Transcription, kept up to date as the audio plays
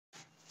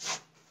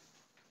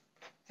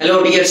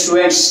Hello dear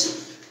students,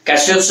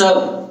 कैसे हो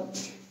सब?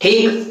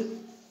 ठीक।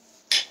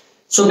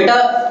 सो बेटा,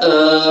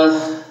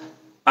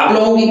 आप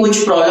लोगों की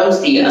कुछ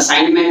प्रॉब्लम्स थी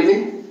असाइनमेंट में,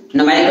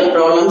 न्यूमेरिकल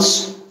प्रॉब्लम्स।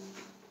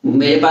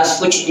 मेरे पास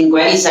कुछ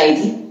इंक्वायरीज आई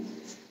थी,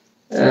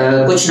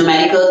 कुछ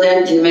न्यूमेरिकल्स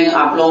हैं जिनमें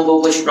आप लोगों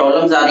को कुछ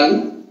प्रॉब्लम्स आ रही हैं,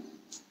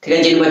 ठीक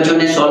है, जिन बच्चों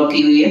ने सॉल्व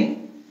की हुई है।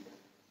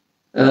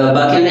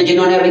 बाकी ने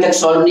जिन्होंने अभी तक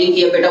सॉल्व नहीं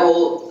किया बेटा,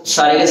 वो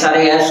सारे के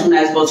सारे as soon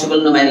as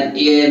possible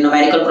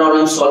numerical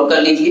problem solve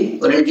कर लीजिए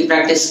और इनकी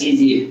प्रैक्टिस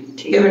कीजिए,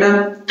 ठीक है बेटा।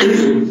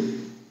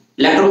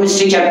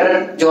 इलेक्ट्रोकेमिस्ट्री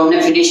चैप्टर जो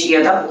हमने फिनिश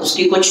किया था,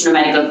 उसकी कुछ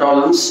न्यूमेरिकल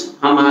प्रॉब्लम्स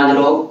हम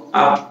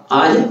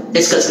आज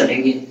डिस्कस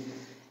करेंगे।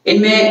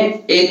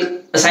 इनमें एक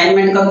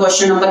असाइनमेंट का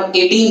क्वेश्चन नंबर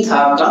 18 था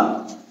आपका।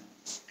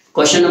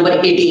 क्वेश्चन नंबर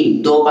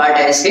 18 दो पार्ट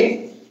है इसके,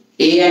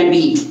 ए एंड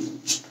बी।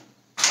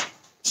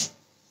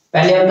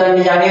 पहले हम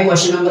करने जा रहे हैं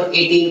क्वेश्चन नंबर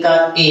 18 का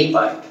ए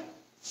पार्ट,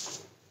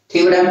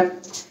 ठीक है बेटा।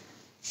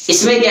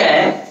 इसमें क्या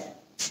है,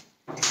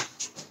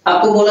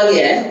 आपको बोला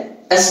गया है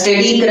a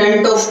steady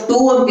current of 2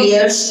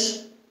 amperes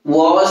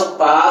was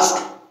passed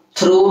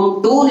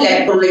through two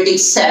electrolytic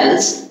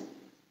cells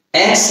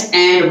X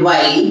and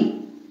Y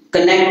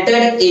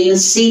connected in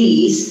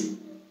series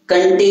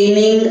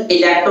containing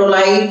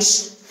electrolytes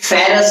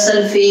ferrous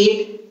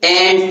sulfate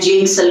and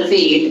zinc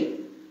sulfate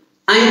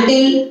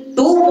until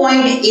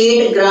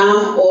 2.8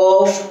 gram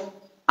of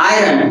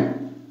iron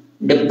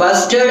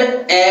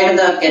deposited at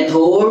the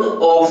cathode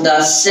of the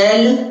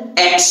cell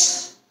X.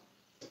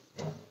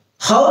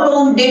 How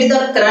long did the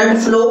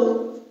current flow?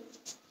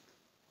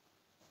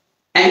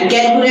 And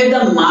calculate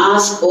the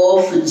mass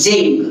of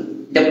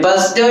zinc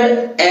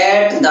deposited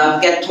at the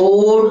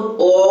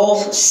cathode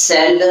of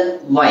cell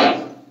Y.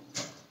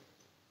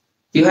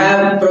 You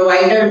have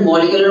provided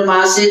molecular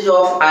masses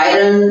of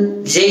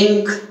iron,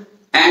 zinc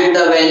and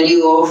the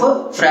value of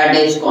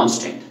Faraday's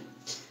constant.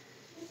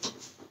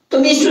 तो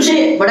mister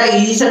से बड़ा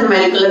easy सा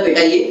numerical है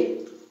बेटा। ये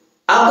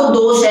आपको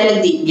दो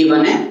cell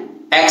given है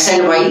X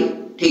and Y,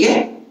 ठीक है,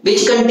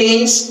 which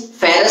contains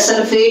ferrous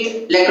sulfate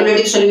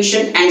electrolytic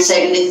solution and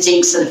second is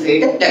zinc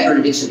sulfate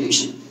electrolytic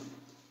solution.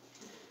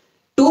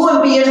 2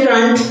 ampere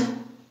current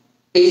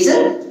is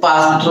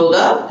passed through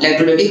the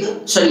electrolytic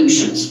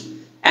solutions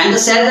and the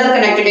cells are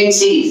connected in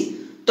series.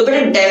 तो बेटा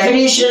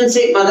definition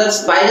से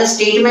मतलब by the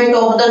statement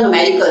of the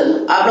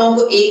numerical आप लोगों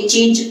को एक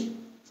चीज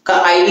का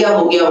आइडिया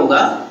हो गया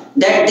होगा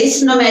that this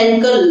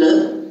numerical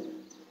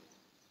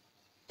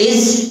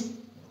is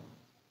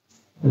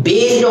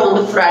based on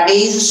the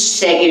Faraday's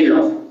second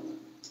law.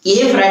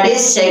 ये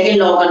Faraday's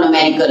second law का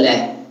numerical है।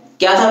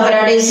 क्या था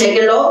Faraday's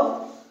second law?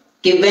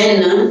 कि when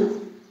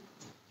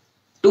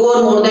two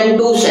or more than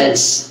two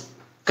cells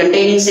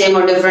containing same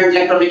or different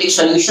electrolytic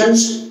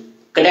solutions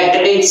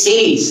connected in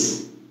series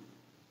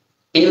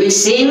in which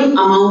same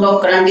amount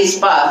of current is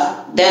passed,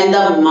 then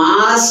the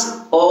mass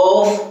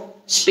of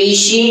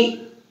species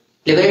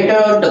liberated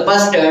or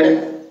deposited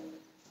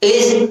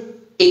is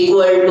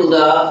equal to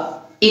the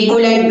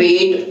equivalent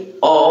weight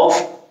of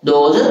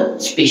those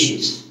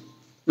species.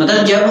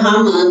 मतलब जब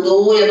हम दो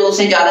या दो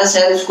से ज्यादा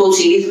sales को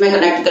series में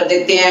कनेक्ट कर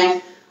देते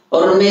हैं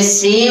और उनमें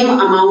same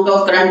amount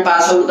of current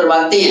pass out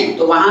करवाते हैं,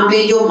 तो वहां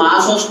पे जो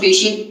मास ऑफ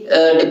स्पीशीज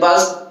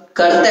डिपॉजिट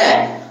करता है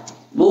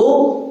वो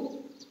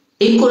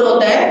इक्वल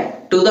होता है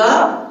to the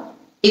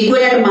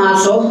equivalent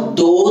mass of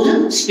those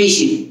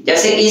species.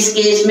 जैसे इस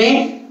केस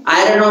में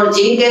आयरन और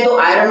जिंक है, तो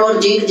आयरन और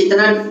जिंक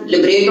जितना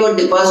लिबरेट और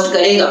डिपॉजिट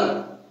करेगा,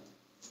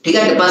 ठीक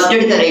है,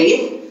 डिपॉजिटेड करेंगे,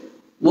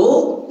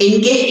 वो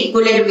इनके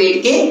इक्विवेलेंट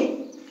वेट के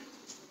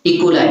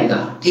इक्वल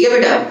आएगा, ठीक है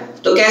बेटा।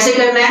 तो कैसे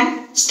करना है,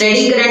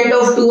 स्टेडी करंट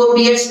ऑफ 2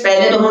 एम्पियर्स,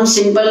 पहले तो हम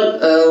सिंपल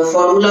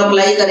फॉर्मूला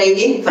अप्लाई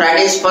करेंगे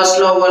फ्राइडेज फर्स्ट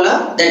लॉ वाला,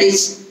 that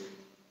is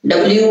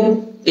W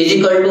is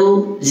equal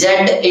to Z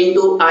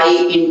into I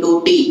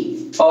into T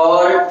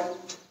और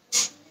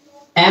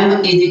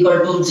M is equal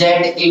to Z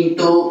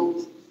into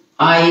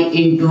I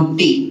into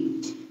T।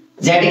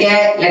 Z क्या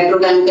है,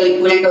 electrochemical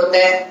equivalent होता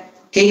है,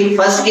 ठीक।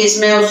 फर्स्ट केस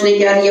में उसने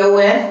क्या दिया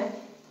हुआ है,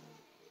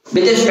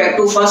 with respect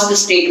to first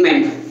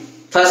statement,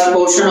 first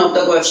portion of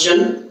the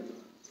question,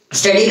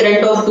 steady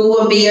current of 2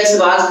 amperes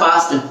was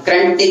passed,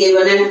 current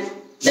given है,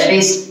 that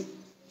is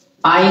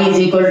I is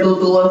equal to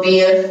 2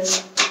 ampere,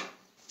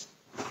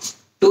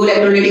 two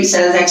electrolytic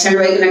cells X and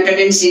Y connected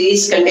in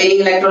series containing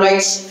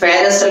electrolytes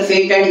ferrous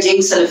sulfate and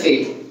zinc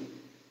sulfate.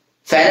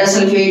 Ferrous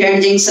sulfate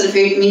and zinc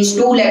sulfate means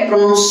 2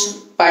 electrons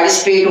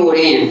participate हो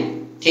रहे हैं,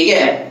 ठीक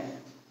है।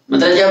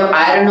 मतलब जब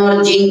iron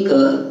और zinc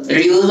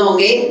reduce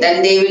होंगे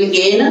then they will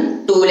gain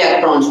 2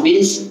 electrons,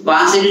 means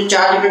वहां से जो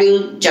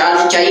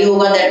चार्ज चाहिए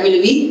होगा that will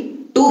be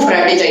 2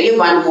 फैराडे चाहिए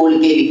 1 मोल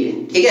के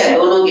लिए, ठीक है,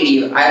 दोनों के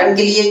लिए, आयरन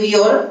के लिए भी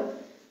और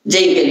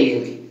जिंक के लिए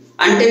भी।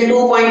 Until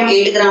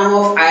 2.8 gram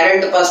of iron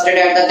deposited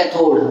at the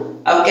cathode.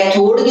 अब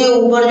कैथोड के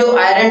ऊपर जो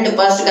आयरन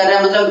डिपॉजिट कर रहा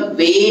है, मतलब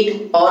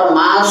वेट और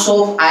मास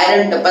ऑफ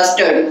आयरन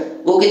डिपॉजिटेड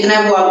वो कितना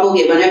है, वो आपको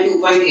गिवन है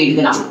 2.8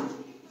 ग्राम,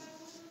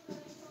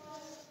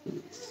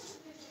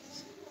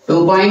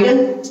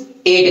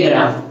 2.8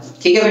 ग्राम,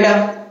 ठीक है बेटा।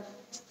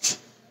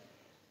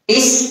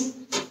 इस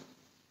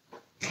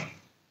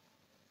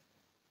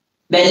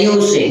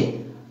वैल्यू से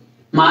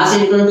mass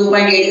is equal to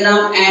 2.8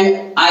 gram and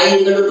I is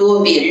equal to 2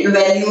 ampere. In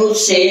values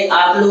से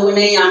आप लोगों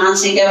ने यहां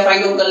से क्या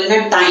फाइंड आउट कर लेना,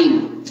 टाइम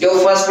जो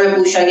फर्स्ट में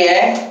पूछा गया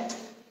है,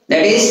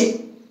 that is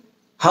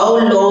how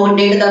long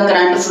did the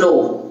current flow,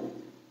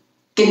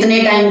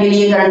 कितने टाइम के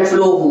लिए करंट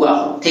फ्लो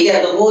हुआ, ठीक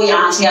है, तो वो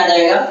यहां से आ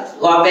जाएगा।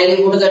 तो आप वैल्यू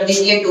पुट कर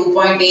दीजिए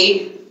 2.8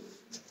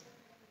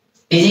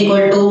 is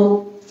equal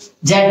to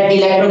Z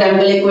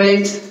electrochemical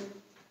equivalent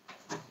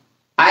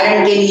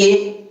iron के लिए,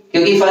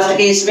 क्योंकि फर्स्ट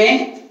केस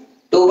में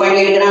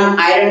 2.8 ग्राम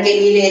आयरन के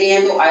लिए ले रहे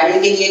हैं, तो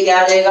आयरन के लिए क्या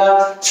आ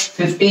जाएगा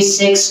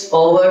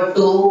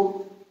 56/2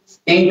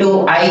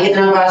 इंटू आई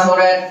कितना पास हो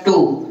रहा है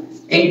 2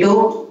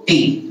 इंटू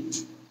टी।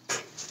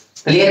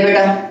 क्लियर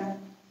बेटा,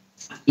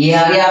 ये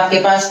आ गया आपके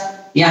पास।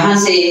 यहां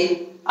से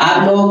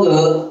आप लोग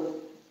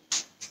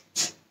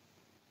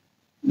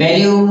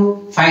वैल्यू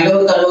फाइंड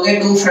आउट करोगे,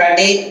 2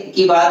 फैराडे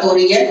की बात हो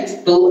रही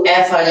है,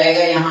 2F आ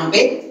जाएगा यहाँ पे,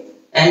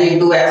 N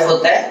इंटू F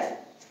होता है,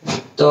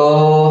 तो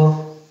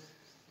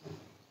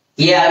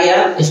ये आ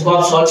गया। इसको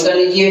आप सॉल्व कर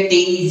लीजिए। T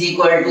इज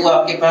इक्वल टू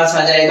आपके पास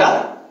आ जाएगा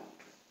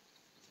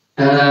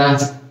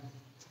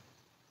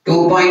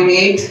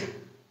 2.8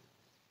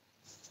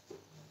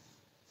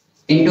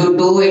 into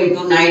 2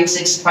 into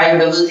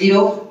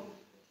 96500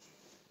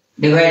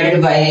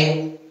 divided by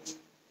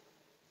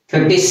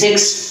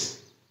 56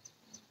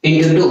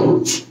 into 2।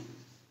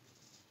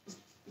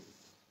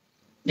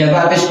 जब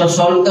आप इसको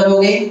सॉल्व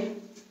करोगे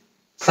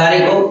सारे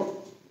को,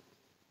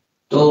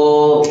 तो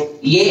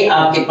ये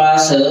आपके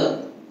पास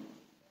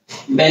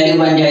वैल्यू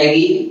बन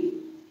जाएगी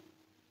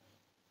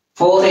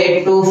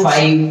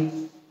 4825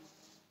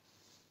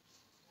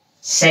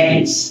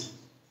 सेकेंड्स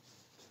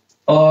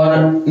और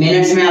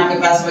मिनट्स में आपके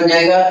पास बन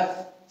जाएगा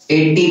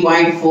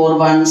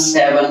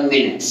 80.417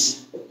 मिनट्स।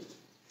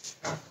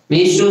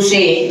 मीन्स टू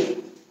से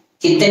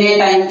कितने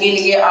टाइम के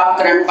लिए आप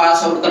करंट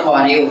पास आउट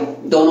करवा रहे हो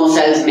दोनों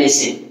सेल्स में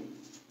से,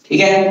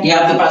 ठीक है, ये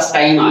आपके पास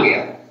टाइम आ गया।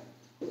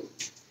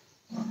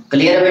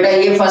 क्लियर है बेटा,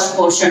 ये फर्स्ट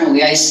पोर्शन हो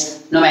गया इस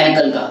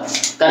न्यूमेरिकल का।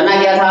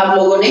 करना क्या था आप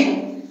लोगों ने,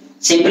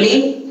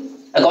 simply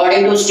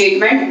according two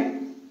statement,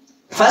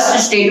 first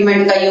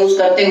statement का यूज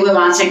करते हुए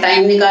वहां से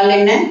टाइम निकाल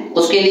लेना है।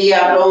 उसके लिए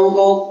आप लोगों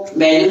को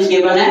वैल्यूज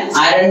गिवन है,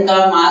 आयरन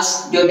का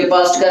मास जो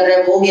डिपॉजिट कर रहे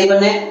हैं वो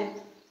गिवन है,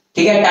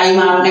 ठीक है, टाइम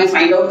आपने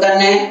फाइंड आउट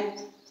करना है,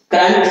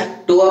 करंट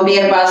 2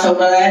 एम्पीयर पास हो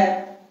रहा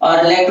है,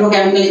 और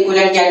इलेक्ट्रोकेमिकल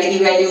इक्विवेलेंट जेड की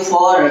वैल्यू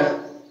फॉर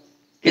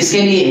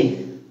किसके लिए,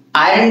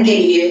 आयरन के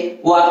लिए,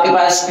 वो आपके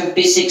पास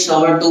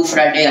 56/2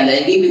 फैराडे आ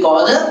जाएगी,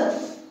 because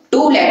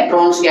 2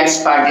 electrons gets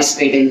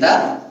participate in the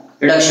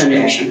reduction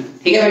reaction.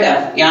 ठीक है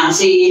बेटा, यहां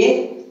से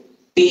ये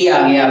T आ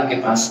गया आपके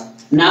पास।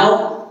 नाउ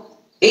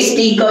इस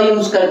T का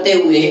यूज करते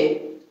हुए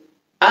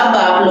अब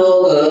आप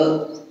लोग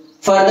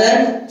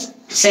फर्दर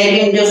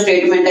सेकंड जो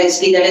स्टेटमेंट है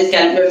इसकी, that is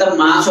calculate the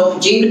mass of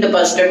zinc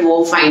deposited,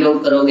 वो फाइंड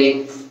आउट करोगे।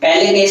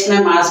 पहले केस में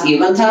मास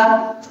गिवन था,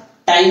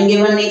 टाइम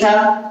गिवन नहीं था।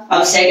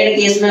 अब सेकंड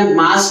केस में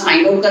मास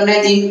फाइंड आउट करना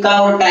है जिंक का,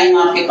 और टाइम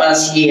आपके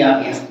पास ये आ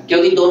गया,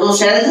 क्योंकि दोनों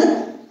सेल्स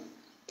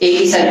एक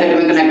ही सर्किट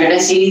में कनेक्टेड है,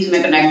 सीरीज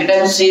में कनेक्टेड है,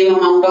 तो same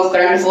amount of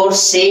current for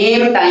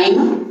same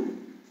time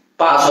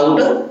pass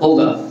out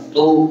होगा।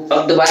 तो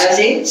अब दोबारा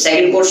से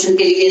सेकंड पोर्शन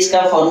के लिए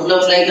इसका फॉर्मूला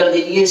अप्लाई कर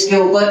दीजिए। इसके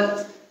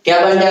ऊपर क्या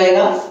बन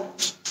जाएगा,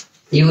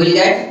 you will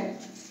get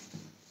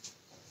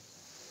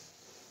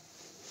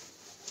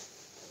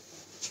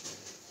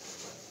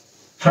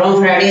from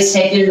Fridays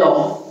second law.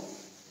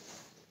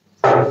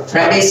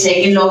 Fridays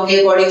second law के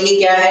अकॉर्डिंगली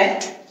क्या है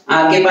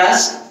आपके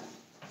पास,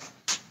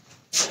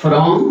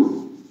 from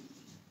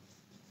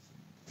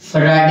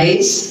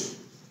Fridays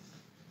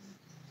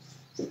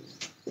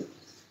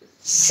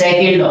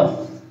second law,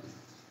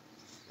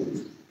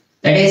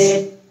 that is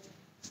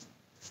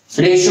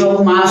ratio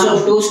of mass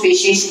of two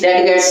species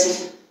that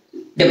gets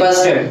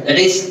deposited, that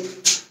is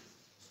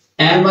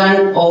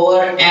m1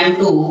 over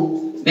m2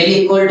 will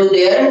equal to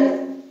their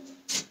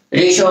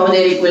ratio of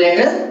their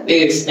equivalent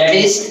weights, that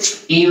is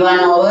e1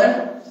 over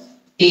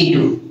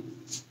e2।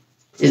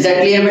 is that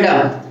clear बेटा?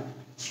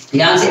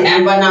 यहां से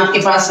m1 आपके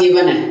पास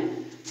given है,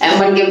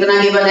 m1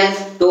 कितना given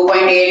है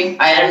 2.8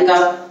 iron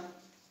का,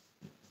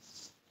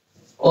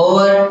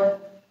 और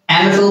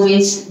M2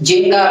 means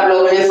zinc का आप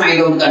लोगों ने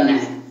फाइंड आउट करना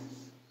है,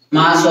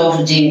 मास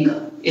ऑफ जिंक,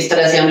 इस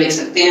तरह से हम लिख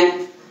सकते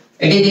हैं।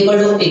 It is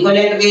equal to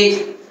equivalent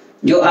weight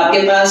जो आपके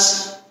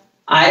पास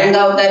आयरन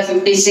का होता है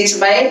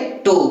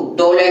 56/2,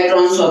 2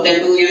 इलेक्ट्रॉन्स होते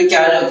हैं, 2 यूनिट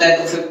चार्ज होता है,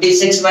 तो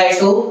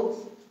 56/2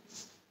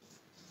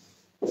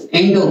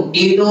 इनटू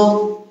E2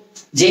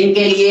 जिंक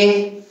के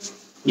लिए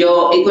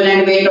जो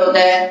इक्विवेलेंट वेट होता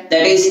है,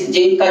 दैट इज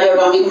जिंक का जो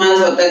एटॉमिक मास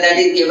होता है, दैट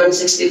इज गिवन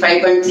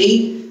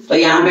 65.3, तो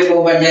यहाँ पे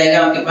वो बन जाएगा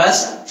आपके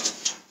पास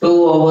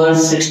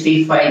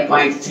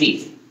 2/65.3।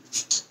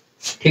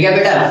 ठीक है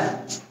बेटा,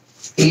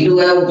 E2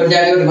 का ऊपर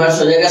जाके रिवर्स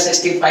हो जाएगा,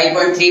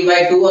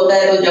 65.3/2 होता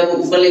है, तो जब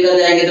ऊपर लेकर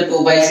जाएंगे तो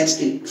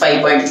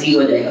 2/65.3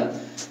 हो जाएगा।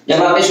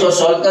 जब आप इसको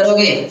सॉल्व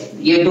करोगे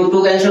ये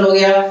 2 कैंसिल हो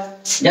गया।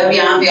 जब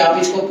यहाँ पे आप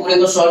इसको पूरे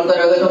को सॉल्व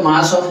करोगे तो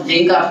मास ऑफ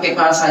जिंक आपके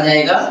पास आ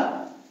जाएगा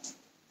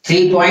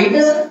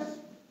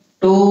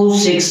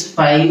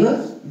 3.265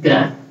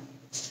 ग्राम।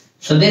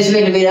 So this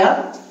will be the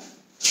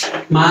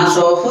mass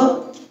of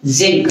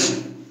zinc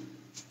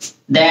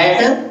that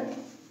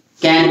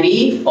can be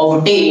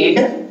obtained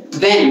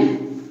when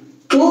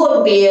 2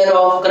 ampere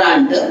of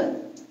current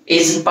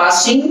is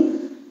passing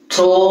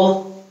through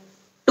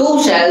 2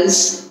 cells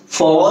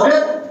for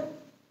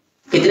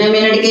कितने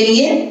मिनट के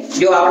लिए,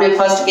 जो आपने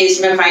फर्स्ट केस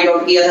में फाइंड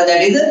आउट किया था,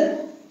 दैट इज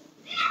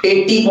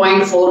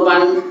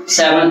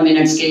 80.417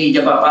 मिनट्स के लिए।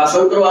 जब आप पास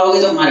आउट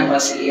करवाओगे तो हमारे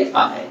पास ये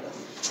आ जाएगा।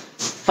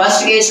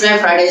 फर्स्ट केस में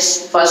फ्राइडेज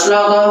फर्स्ट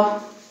लॉ का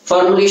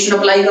फॉर्मूलेशन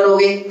अप्लाई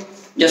करोगे।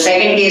 जो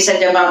सेकंड केस है,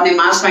 जब आपने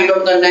मास फाइंड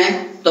आउट करना है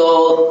तो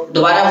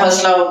दोबारा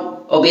फर्स्ट लॉ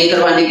ओबे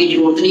करवाने की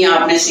जरूरत नहीं है,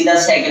 आपने सीधा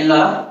सेकंड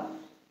लॉ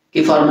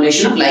की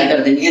फॉर्मूलेशन अप्लाई कर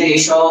देनी है।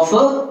 Ratio of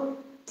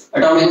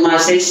atomic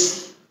masses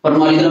for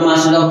molecular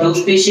masses of two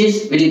species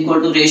will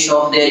equal to ratio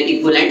of their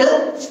equivalent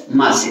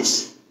masses।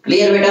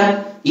 Clear बेटा?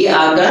 ये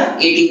आपका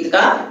 18th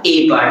का ए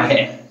पार्ट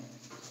है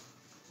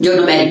जो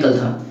न्यूमेरिकल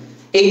था।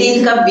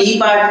 18th का बी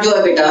पार्ट जो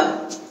है बेटा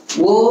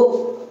वो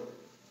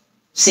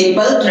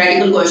सिंपल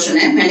थ्योरेटिकल क्वेश्चन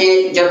है। मैंने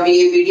जब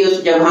ये वीडियो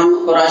जब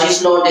हम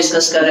कोराजिस लॉ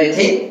डिस्कस कर रहे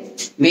थे,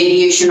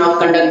 वेरिएशन ऑफ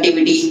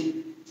कंडक्टिविटी,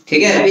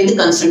 ठीक है, विद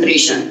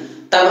कंसंट्रेशन,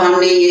 तब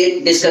हमने ये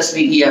डिस्कस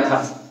भी किया था।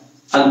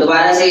 अब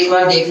दोबारा से एक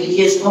बार देख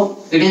लीजिए इसको।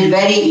 It is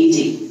very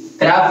easy.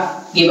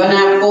 Graph given है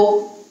आपको।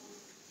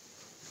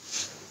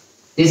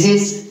 This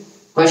is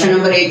question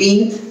number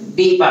 18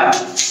 B part.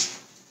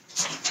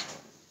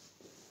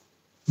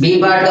 B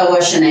part का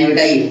क्वेश्चन है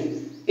बेटा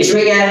ये।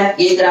 इसमें क्या है,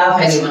 ये ग्राफ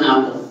है गिवन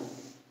आपको,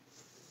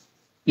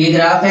 ये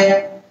ग्राफ है,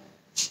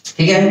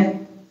 ठीक है,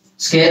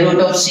 स्क्वायर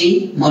रूट ऑफ सी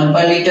मोल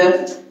पर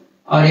लीटर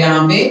और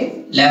यहाँ पे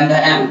लैम्डा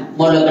एम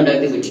मोलर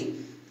कंडक्टिविटी।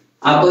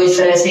 आपको इस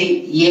तरह से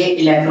ये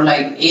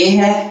इलेक्ट्रोलाइट ए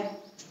है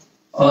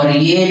और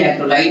ये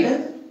इलेक्ट्रोलाइट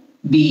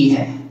बी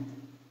है,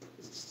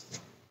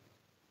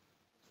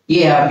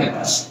 ये है आपके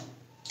पास,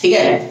 ठीक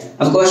है।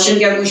 अब क्वेश्चन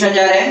क्या पूछा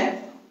जा रहा है,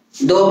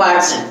 दो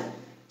पार्ट्स हैं।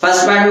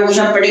 फर्स्ट पार्ट में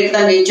पूछा predict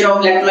the nature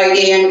of electrolyte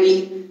A and B.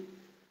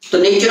 तो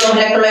nature of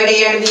electrolyte A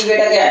and B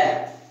बेटा क्या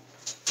है,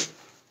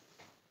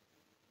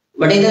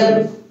 what is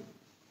the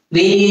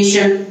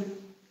variation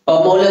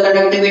of molar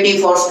conductivity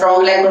for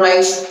strong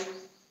electrolytes,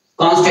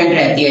 constant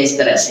रहती है इस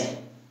तरह से,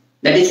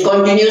 दैट इज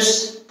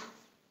कंटीन्यूअस,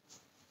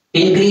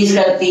 इंक्रीज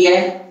करती है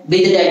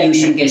विद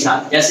डाइल्यूशन के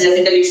साथ। जैसे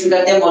जैसे डाइल्यूशन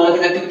करते हैं मोलर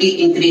कंडक्टिविटी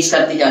इंक्रीज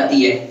करती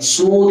जाती है,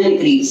 स्मूथ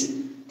इंक्रीज,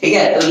 ठीक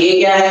है। तो ये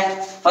क्या है,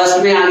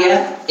 फर्स्ट में आ गया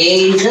ए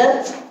is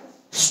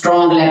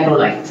strong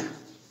electrolyte,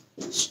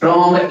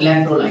 strong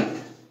electrolyte,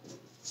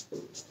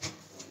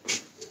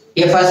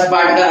 ये फर्स्ट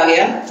पार्ट का आ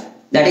गया,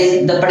 that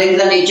is the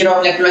predict the nature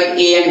of electrolyte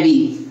A and B.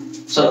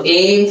 So A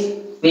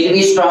will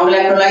be strong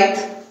electrolyte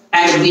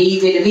and B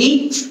will be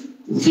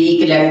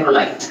weak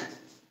electrolyte.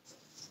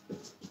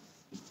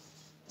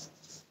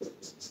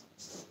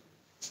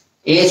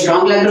 A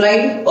strong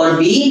electrolyte और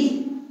be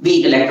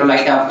weak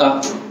electrolyte आपका,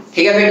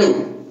 ठीक है बेटू।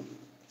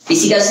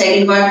 इसी का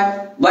second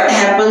part, what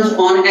happens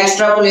on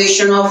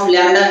extrapolation of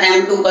lambda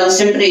M to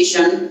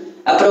concentration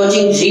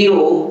approaching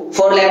zero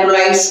for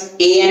electrolytes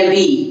A and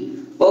B.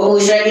 वो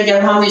पूछ रहा है कि जब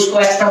हम इसको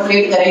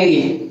एक्सट्रापोलेट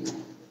करेंगे,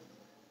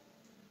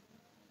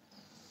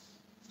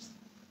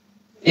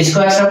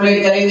 इसको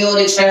एक्सट्रापोलेट करेंगे और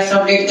इसको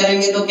एक्सट्रापोलेट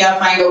करेंगे तो क्या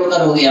फाइंड आउट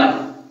करोगे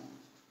आप।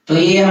 तो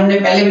ये हमने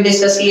पहले भी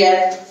डिस्कस किया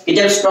है कि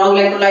जब स्ट्रॉन्ग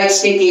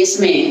इलेक्ट्रोलाइट्स के केस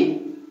में,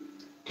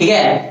 ठीक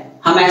है,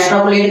 हम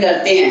एक्सट्रापोलेट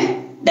करते हैं,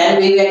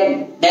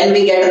 then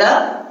we get the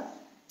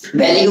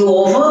value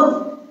of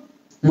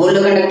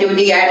molar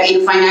conductivity eight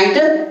infinite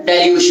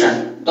dilution.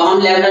 तो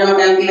हम लैम्डा नॉट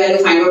एम की वैल्यू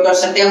फाइंड आउट कर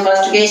सकते हैं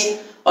फर्स्ट केस।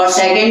 और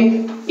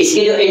सेकंड,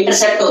 इसकी जो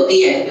इंटरसेप्ट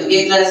होती है, क्योंकि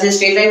एक तरह से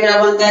स्ट्रेट लाइन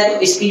ग्राफ बनता है,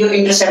 तो इसकी जो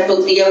इंटरसेप्ट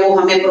होती है वो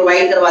हमें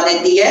प्रोवाइड करवा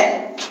देती है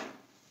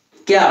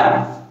क्या,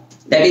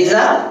 that is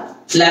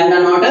the lambda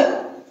naught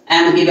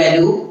M की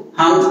वैल्यू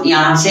हम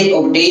यहां से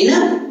ऑब्टेन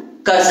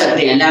कर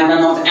सकते हैं। लैम्डा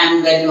नॉट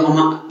एम वैल्यू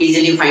हम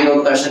इजीली फाइंड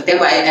आउट कर सकते हैं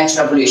bye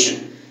extrapolation.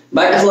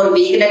 But for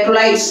weak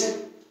electrolytes,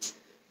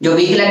 जो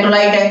वीक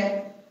इलेक्ट्रोलाइट है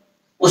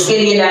उसके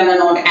लिए lambda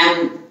naught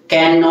M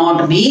can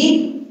not be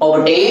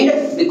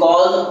obtained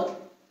because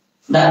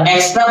the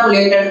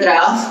extrapolated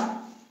graph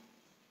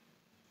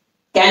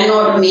can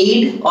not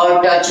meet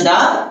और touch the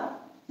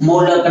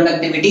molar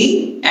conductivity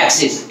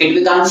axis, it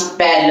becomes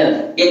parallel.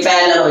 ये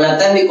parallel हो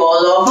जाता है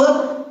because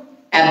of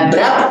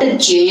abrupt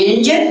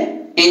change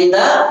in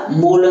the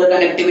molar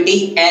conductivity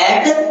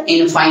at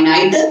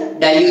infinite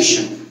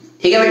dilution,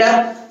 ठीक है बेटा।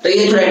 तो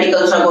ये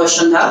थ्योरेटिकल सा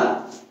क्वेश्चन था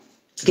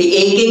कि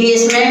एक के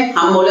केस में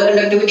हम मोलर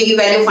कंडक्टिविटी की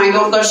वैल्यू फाइंड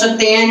आउट कर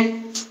सकते हैं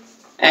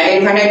at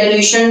infinite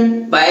dilution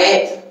by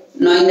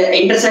knowing the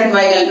intercept,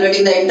 by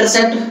calculating the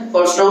intercept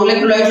for strong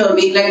electrolytes, or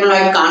weak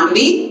electrolyte can't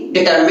be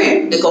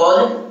determined because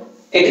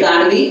it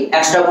can't be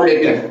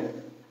extrapolated.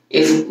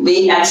 If we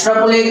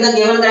extrapolate the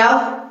given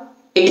graph,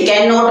 it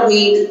cannot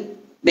meet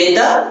with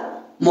the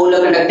molar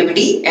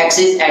conductivity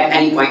axis at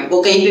any point,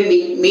 वो कहीं पे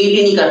meet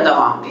ही नहीं करता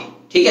वहां पे,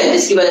 ठीक है,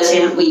 जिसकी वजह से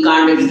we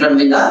can't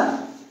determine the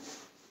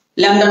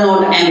lambda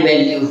naught m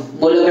value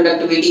molar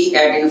conductivity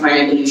at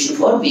infinite dilution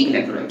for weak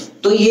electrolyte।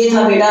 तो ये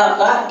था बेटा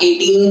आपका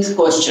 18th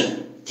क्वेश्चन,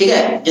 ठीक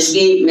है,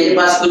 जिसकी मेरे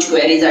पास कुछ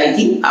क्वेरीज आई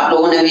थी, आप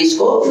लोगों ने भी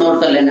इसको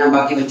नोट कर लेना,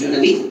 बाकी बच्चों ने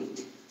भी।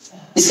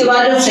 इसके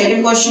बाद जो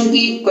सेकंड क्वेश्चन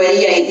की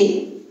क्वेरी आई थी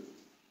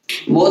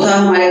वो था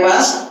हमारे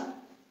पास।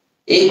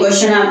 एक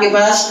क्वेश्चन है आपके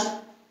पास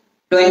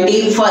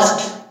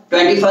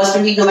 21st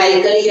भी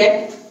न्यूमेरिकल ही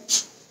है।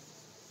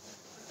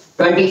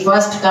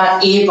 21st का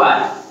ए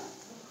पार्ट,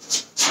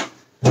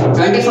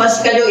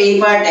 21st का जो ए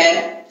पार्ट है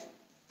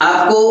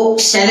आपको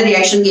सेल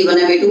रिएक्शन गिवन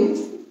है बेटू,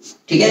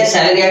 ठीक है।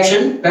 सेल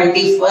रिएक्शन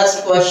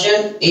 21st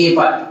क्वेश्चन ए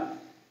पार्ट,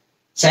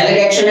 सेल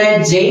रिएक्शन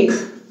है zinc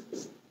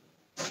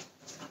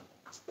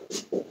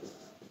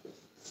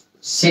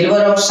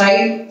silver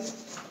oxide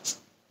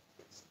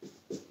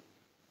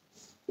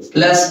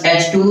plus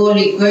H2O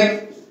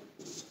liquid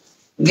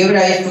give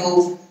rise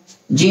to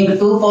zinc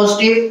 2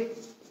 positive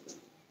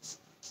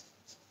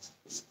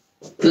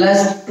plus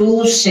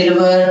 2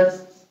 silver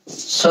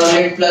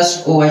solid plus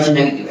OH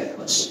negative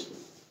aqueous।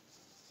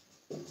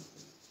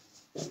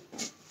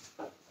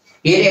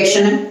 ये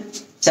रिएक्शन है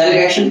सेल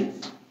रिएक्शन।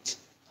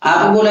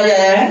 आपको बोला जा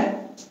रहा है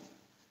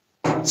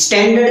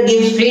standard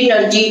gives free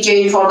energy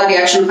change for the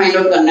reaction find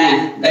out करना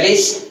है, that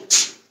is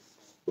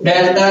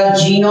delta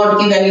G not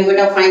की वैल्यू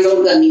बेटा फाइंड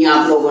आउट करनी है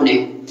आप लोगों ने,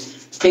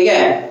 ठीक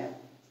है।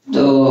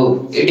 तो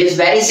इट इज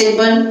वेरी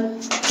सिंपल।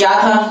 क्या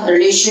था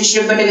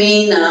relationship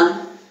between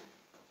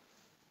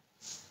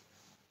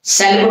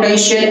cell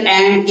potential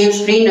and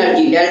gives free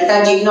energy, delta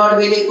G not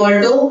will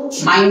equal to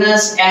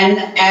minus N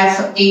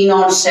F E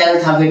not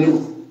cell था बेटू,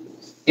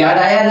 याद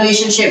आया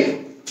रिलेशनशिप।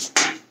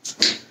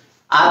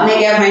 आपने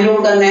क्या फाइंड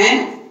आउट करना है,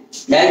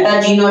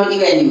 डेल्टा जी नॉट की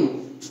वैल्यू।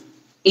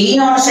 ई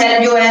नॉट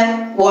सेल जो है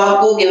वो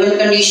आपको गिवन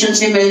कंडीशन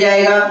से मिल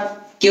जाएगा,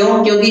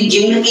 क्यों? क्योंकि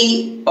जिंक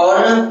की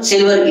और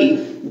सिल्वर की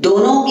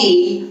दोनों की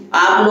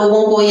आप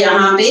लोगों को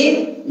यहाँ पे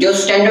जो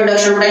स्टैंडर्ड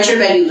रिडक्शन पोटेंशियल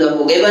वैल्यूज है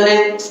वो गिवन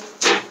है।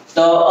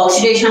 तो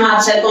ऑक्सीडेशन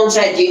हाफ सेल कौन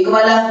सा है, जिंक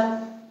वाला।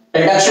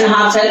 रिडक्शन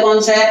हाफ सेल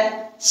कौन सा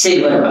है,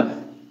 सिल्वर वाला।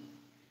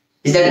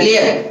 Is that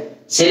clear?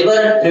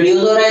 Silver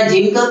reduce हो रहा है,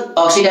 जिंक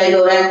ऑक्सीडाइज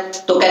हो रहा है,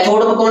 तो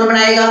कैथोड को कौन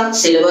बनाएगा,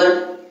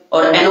 सिल्वर,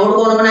 और एनोड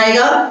कौन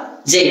बनाएगा,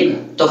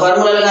 जिंक। तो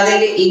फार्मूला लगा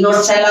देंगे, ई नॉट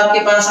सेल आपके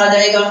पास आ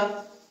जाएगा,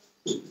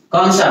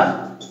 कौन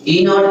सा,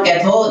 ई naught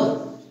cathode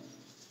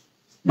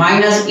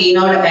minus E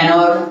not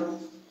anode.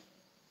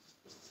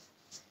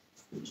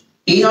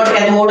 E naught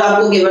cathode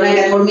आपको गिवन है,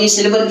 कैथोड में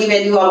सिल्वर की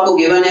वैल्यू आपको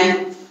गिवन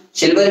है,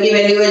 सिल्वर की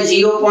वैल्यू है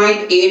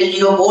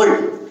 0.80 वोल्ट,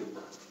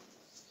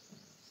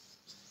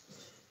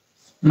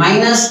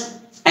 माइनस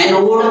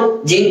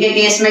एनोड जिंक के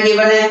केस में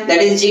गिवन है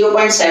that is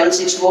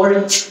 0.76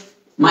 volt,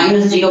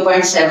 minus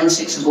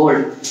 0.76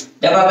 volt.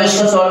 जब आप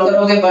इसको सॉल्व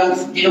करोगे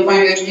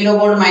 0.80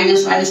 volt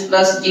minus minus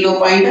plus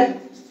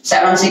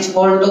 0.76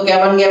 volt, तो क्या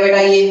बन गया बेटा,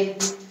 ये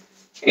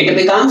इट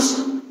बिकम्स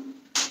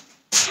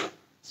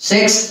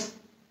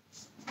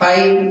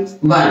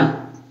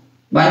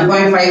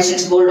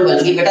 1.56 वोल्ट बन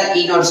गई बेटा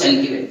ई नॉट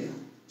सेल की वैल्यू।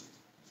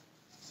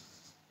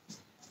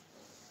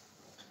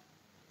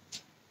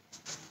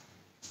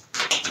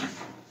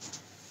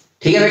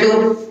 ठीक है बेटू,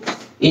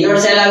 ई नॉट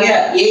सेल आ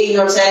गया। ये ई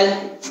नॉट सेल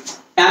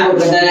यहाँ नोट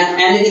कर देना,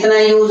 एन कितना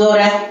यूज हो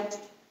रहा है,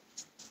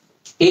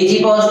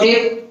 Ag positive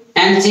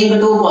and zinc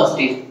 2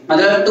 positive,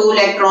 मतलब 2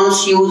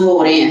 इलेक्ट्रॉन्स यूज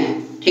हो रहे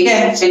हैं, ठीक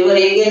है। सिल्वर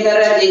एक गेन कर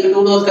रहा है, जिंक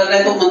 2 लॉस कर रहा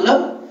है, तो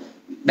मतलब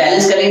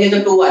बैलेंस करेंगे तो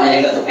 2 आ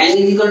जाएगा। तो n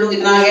इक्वल टू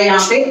कितना आ गया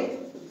यहाँ पे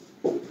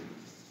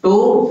 2,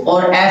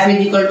 और F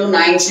इक्वल टू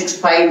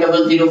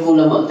 96500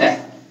 कूलम होता है।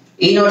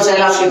 ई नॉट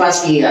सेल आपके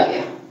पास ये आ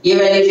गया, ये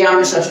वैल्यूज यहाँ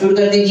पे सब्स्टिट्यूट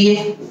कर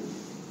दीजिए,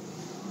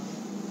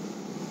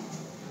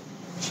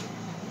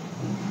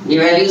 ये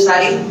वैल्यू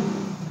सारी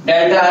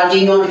डेल्टा आर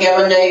जी नॉट क्या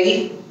बन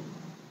जाएगी,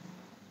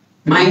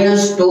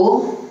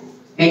 -2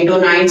 into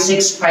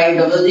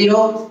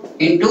 96500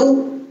 into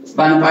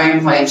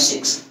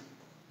 1.56।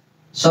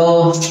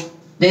 so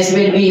this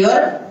will be your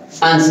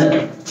answer।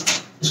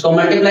 इसको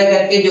मल्टीप्लाई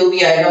करके जो भी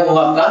आएगा वो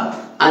आपका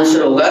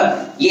आंसर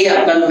होगा। ये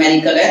आपका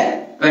न्यूमेरिकल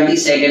है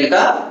 22nd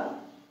का,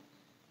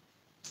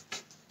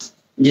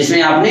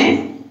 जिसमें आपने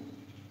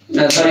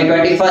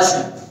 21st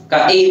का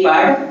ए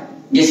पार्ट,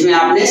 जिसमें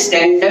आपने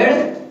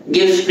standard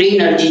gives free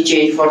energy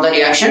change for the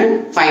reaction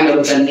find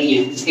out करनी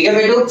है। ठीक है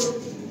बेटू,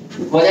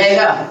 हो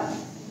जाएगा।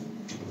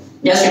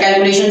 जस्ट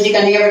कैलकुलेशन ही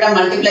करनी है बेटा,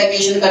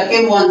 मल्टीप्लिकेशन करके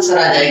वो आंसर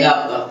आ जाएगा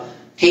आपका।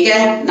 ठीक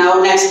है,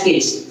 नाउ नेक्स्ट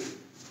केस,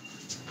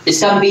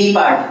 इसका B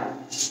part.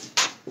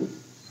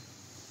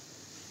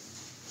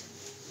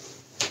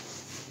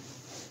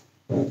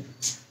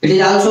 It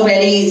is also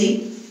very easy.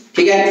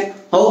 ठीक है,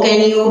 how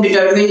can you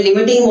determine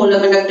limiting molar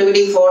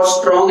conductivity for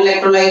strong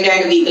electrolyte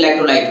and weak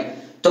electrolyte.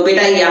 तो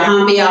बेटा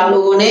यहाँ पे आप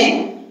लोगों ने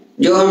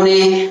जो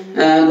हमने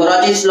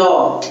कोराचिस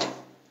लॉ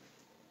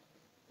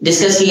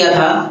डिस्कस किया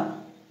था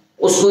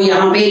उसको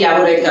यहाँ पे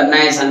इलैबोरेट करना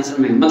है इस आंसर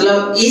में।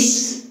 मतलब इस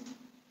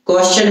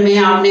क्वेश्चन में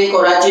आपने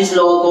कोराचिस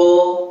लॉ को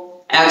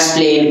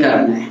एक्सप्लेन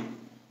करना है।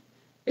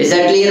 इज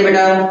दैट क्लियर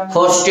बेटा?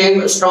 फॉर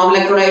स्ट्रॉन्ग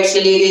इलेक्ट्रोलाइट्स के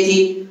लिए गई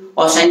थी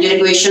और सेंचुरी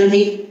इक्वेशन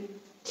थी।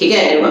 ठीक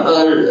है,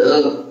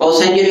 और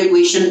सेंचुरी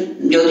इक्वेशन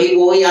जो थी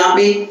वो यहाँ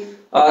पे,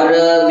 और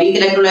वीक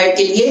इलेक्ट्रोलाइट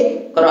के लिए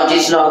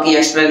कोराचिस लॉ की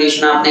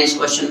एक्सप्लेनेशन आपने इस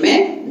क्वेश्चन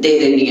में दे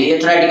देनी है। ये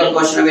थ्योरेटिकल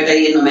क्वेश्चन है बेटा,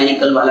 ये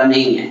न्यूमेरिकल वाला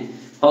नहीं है।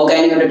 How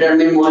can you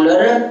determine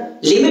molar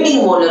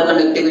limiting molar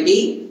conductivity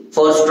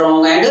for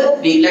strong and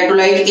weak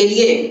electrolyte के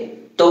लिए?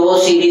 तो वो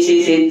सीधी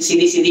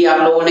सीधी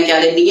आप लोगों ने क्या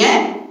देनी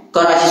है,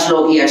 कोराचेस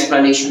लॉ की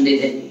एक्सप्लेनेशन दे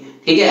देनी है।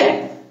 ठीक है,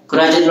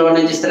 कोराचेस लॉ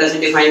ने जिस तरह से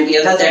डिफाइन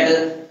किया था that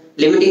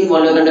limiting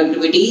molar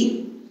conductivity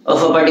of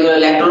a particular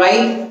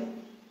electrolyte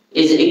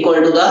is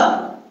equal to the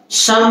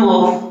sum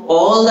of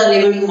all the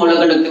limiting molar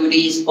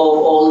conductivities of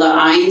all the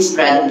ions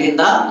present in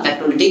the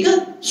electrolytic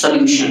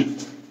solution।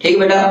 ठीक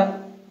बेटा,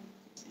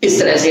 इस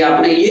तरह से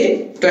आपने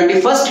ये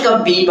 21st का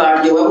बी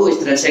पार्ट जो है वो इस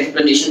तरह से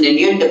एक्सप्लेनेशन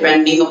देनी है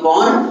डिपेंडिंग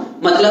अपॉन,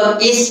 मतलब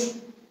इस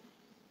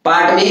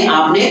पार्ट में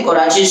आपने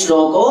कोराचेस लॉ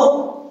को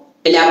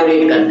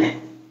इलैबोरेट करना है,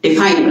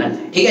 डिफाइन करना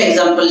है। ठीक है,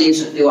 एग्जांपल ले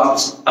सकते हो आप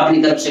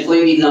अपनी तरफ से,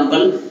 कोई भी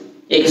एग्जांपल,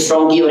 एक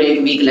स्ट्रॉन्ग की और एक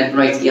वीक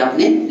इलेक्ट्रोलाइट की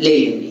आपने ले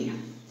लेनी है।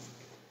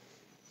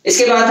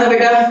 इसके बाद था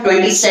बेटा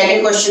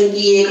 22nd क्वेश्चन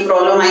की एक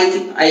प्रॉब्लम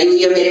आई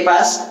हुई है मेरे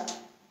पास।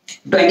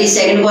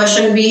 22nd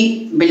क्वेश्चन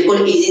भी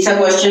बिल्कुल इजी सा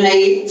क्वेश्चन है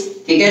ये।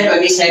 ठीक है,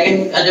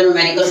 22nd का जो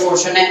न्यूमेरिकल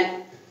पोर्शन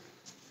है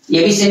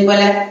ये भी सिंपल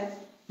है।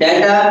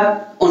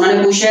 डेल्टा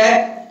उन्होंने पूछा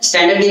है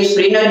standard gives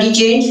free energy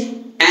change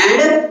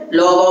and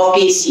log of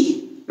KC,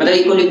 मतलब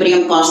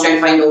इक्विलिब्रियम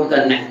कांस्टेंट फाइंड आउट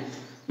करना है।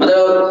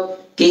 मतलब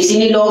केसी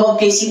नहीं, लॉग ऑफ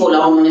केसी बोला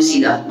उन्होंने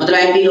सीधा, मतलब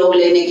एंटी लॉग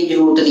लेने की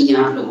जरूरत नहीं है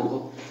आप लोगों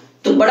को।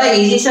 तो बड़ा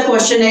इजी सा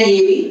क्वेश्चन है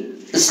ये भी।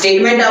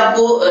 स्टेटमेंट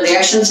आपको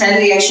रिएक्शन सेल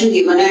रिएक्शन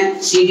गिवन है,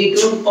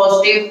 CD2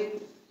 positive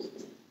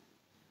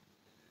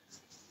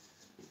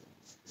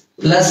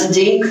plus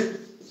zinc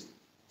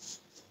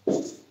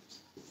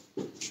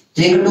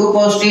 2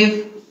 positive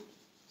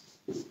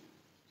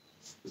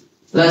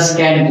plus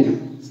cadmium,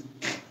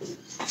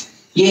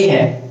 ये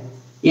है।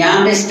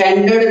 यहाँ पे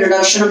standard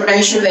reduction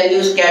potential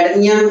values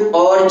cadmium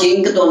और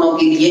जिंक दोनों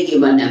के लिए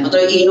गिवन है,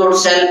 मतलब ई नोट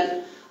सेल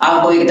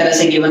आपको एक तरह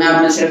से गिवन है,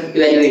 आपने सिर्फ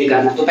इवैल्यूएट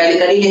करना। तो पहले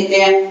कर ही लेते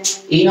हैं।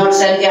 ई नोट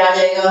सेल क्या आ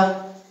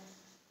जाएगा,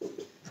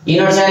 ई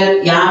नोट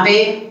सेल यहाँ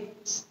पे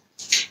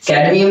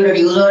कैडमियम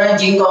रिड्यूस हो रहा है,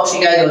 जिंक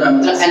ऑक्सीडाइज हो रहा है,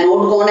 मतलब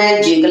एनोड कौन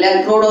है, जिंक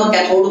इलेक्ट्रोड, और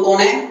कैथोड कौन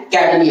है,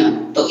 कैडमियम।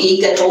 तो ई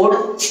कैथोड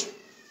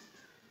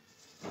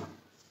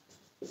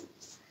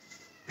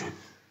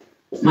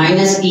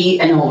माइनस ई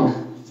एनोड,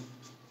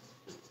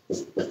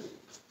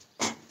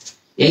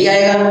 यही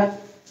आएगा।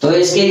 तो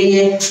इसके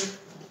लिए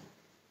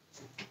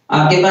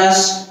आपके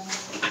पास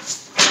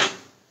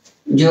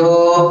जो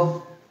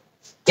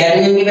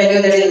कैडमियम की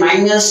value that is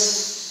minus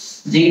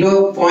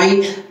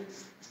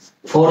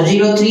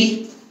 0.403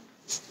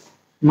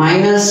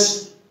 minus,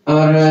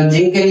 और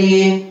जिंक के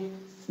लिए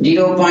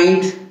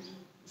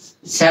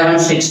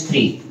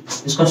 0.763।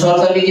 इसको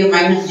सॉल्व कर लीजिए,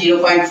 माइनस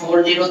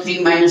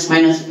 0.403 माइनस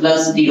माइनस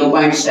प्लस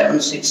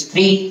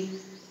 0.763,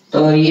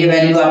 तो ये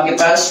वैल्यू आपके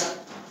पास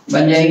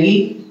बन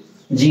जाएगी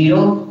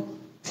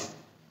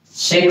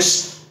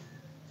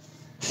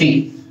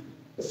 0.63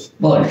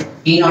 वोल्ट।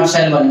 ई नॉट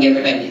सेल बन गया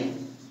बेटा ये।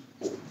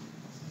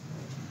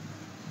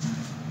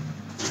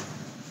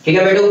 ठीक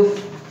है बेटू,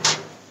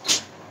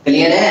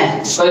 क्लियर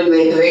है? इसको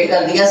वेट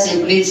कर दिया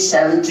सिंपली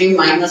 73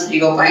 माइनस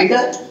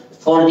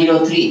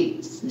 0.403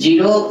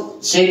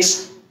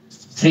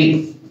 063,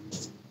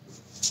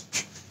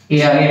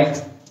 ये आ गया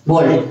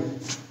वोल्ट,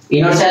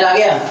 ई नॉट सेल आ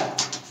गया।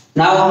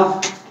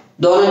 नाउ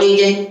दोनों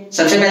चीजें,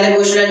 सबसे पहले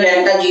पूछ रहे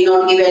डेल्टा जी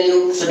नॉट की वैल्यू।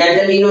 तो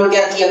डेल्टा जी नॉट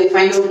क्या थी, अभी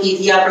फाइंड आउट की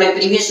थी आपने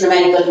प्रीवियस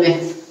न्यूमेरिकल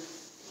में,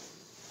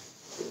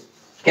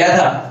 क्या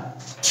था,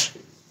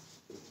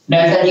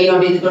 delta G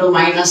not equal to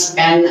minus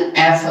N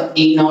F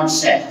E not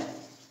cell.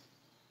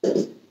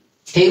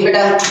 ठीक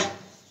बेटा,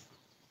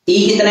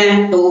 ई कितने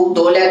हैं,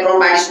 2 इलेक्ट्रॉन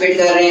पार्टिसिपेट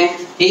कर रहे हैं।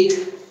 ठीक,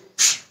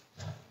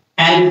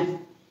 N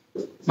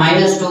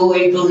 -2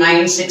 into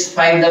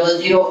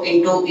 96500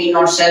 into E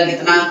not cell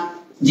कितना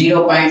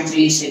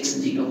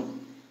 0.360,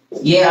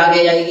 ये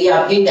आगे जाएगी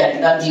आपकी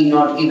डेल्टा जी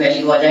नॉट की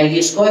वैल्यू आ जाएगी।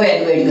 इसको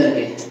इवैल्यूएट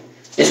करके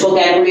इसको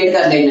कैलकुलेट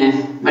कर लेना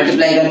है,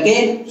 मल्टीप्लाई करके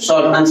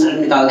सॉल्व आंसर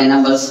निकाल देना,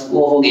 बस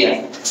वो हो गया।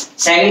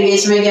 सेकंड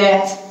केस में क्या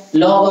है,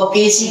 लॉग ऑफ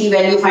केसी की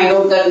वैल्यू फाइंड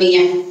आउट करनी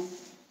है।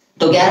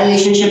 तो क्या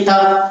रिलेशनशिप था,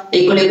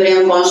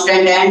 equilibrium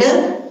constant and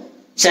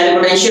cell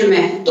potential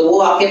में, तो वो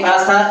आपके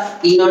पास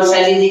था ई not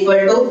cell is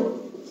equal to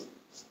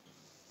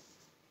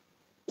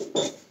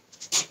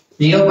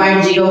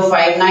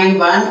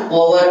 0.0591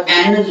 over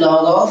n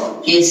log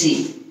of kc।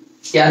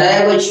 याद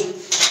आया कुछ,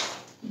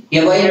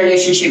 ये वही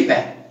रिलेशनशिप है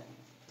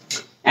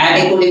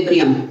एट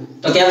इक्विलिब्रियम।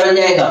 तो क्या बन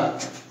जाएगा,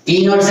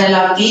 ई नॉट सेल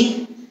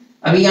आपकी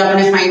अभी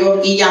आपने फाइंड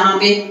आउट की यहाँ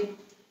पे।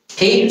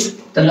 ठीक,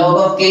 तो log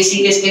ऑफ kc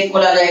किसके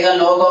इक्वल आ जाएगा,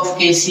 log of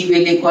kc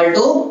will equal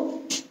to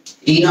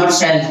E not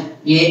cell,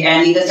 ये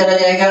n इधर चला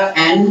जाएगा,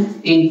 n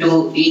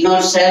into E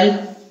not cell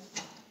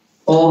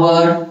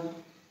over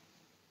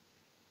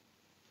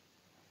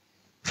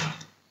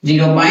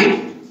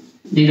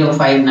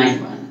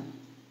 0.0591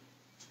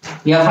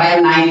 या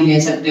 59 ले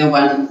सकते हो,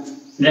 1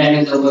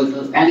 रहने दो।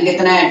 n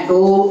कितना है,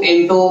 2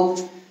 इंटू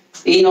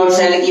ई नॉट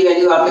सेल की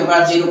वैल्यू आपके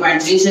पास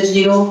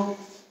 0.360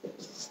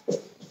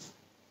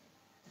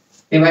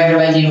 डिवाइडेड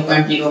बाय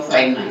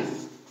 0.059।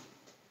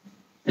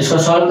 इसको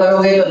सॉल्व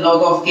करोगे तो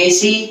log ऑफ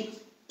kc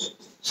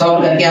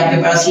सॉल्व करके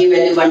आपके पास ये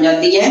वैल्यू बन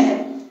जाती है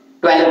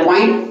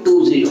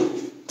 12.20।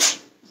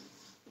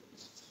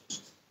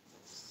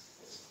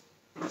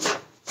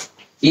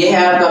 ये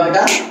है आपका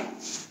बेटा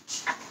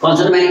कौन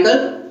सा न्यूमेरिकल,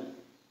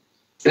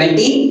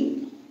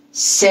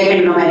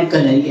 22nd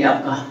न्यूमेरिकल है ये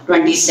आपका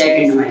 22nd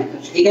न्यूमेरिकल,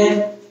 ठीक है।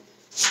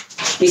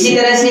 इसी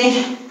तरह से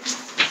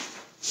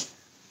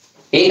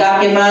एक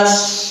आपके पास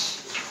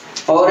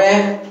और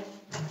है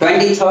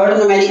 23rd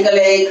न्यूमेरिकल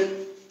है एक।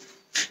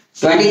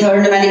 23rd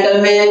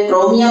न्यूमेरिकल में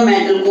क्रोमियम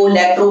मेटल को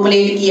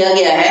इलेक्ट्रोप्लेट किया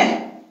गया है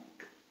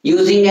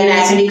using an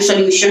acidic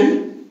solution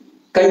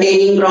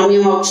containing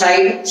chromium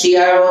oxide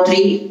CrO3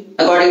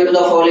 according to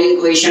the following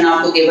equation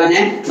आपको गिवन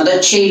है,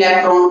 मतलब 6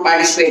 इलेक्ट्रॉन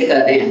पार्टिसिपेट कर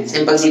रहे हैं,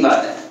 सिंपल सी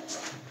बात है।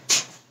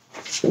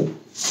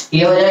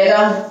 ये हो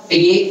जाएगा।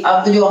 ये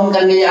अब जो हम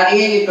करने जा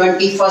रहे हैं ये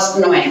 21st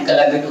न्यूमेरिकल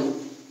है बेटू।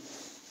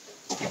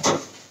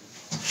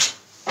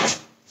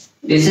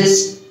 This is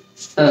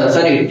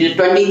sorry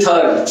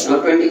 23rd,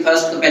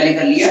 21st तो पहले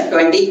कर लिया,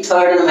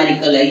 23rd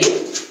न्यूमेरिकल है ये।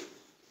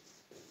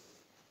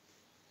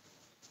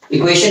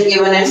 इक्वेशन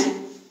गिवन है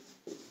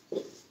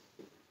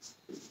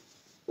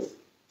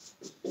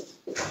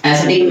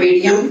acidic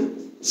medium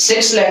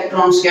 6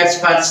 electrons gets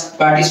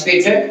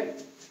participated,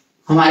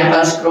 हमारे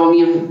पास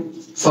क्रोमियम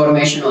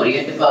फॉर्मेशन हो रही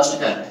है, डिपॉजिट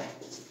कर रहा है।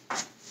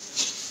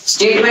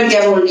 स्टेटमेंट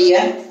क्या बोल रही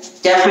है,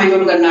 क्या फाइंड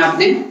आउट करना है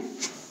आपने,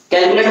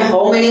 calculate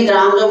how many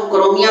grams of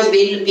chromium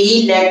will be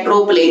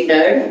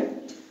electroplated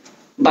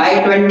bye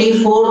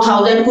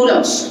 24,000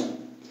 Coulomb's,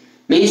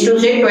 means to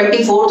से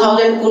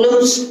 24,000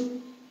 कूलम्स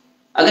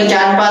अगर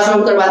चार्ज पास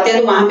आउट करवाते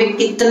हैं तो वहां पे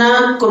कितना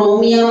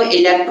क्रोमियम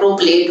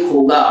इलेक्ट्रोप्लेट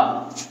होगा,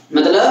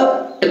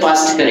 मतलब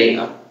डिपॉजिट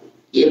करेगा।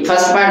 ये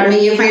फर्स्ट पार्ट में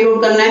ये फाइंड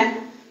आउट करना है।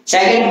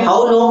 Second,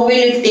 how long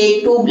will it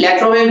take to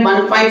electroplate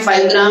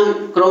 1.5 gram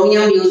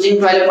chromium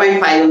using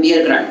 12.5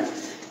 ampere current.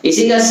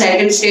 इसी का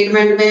सेकंड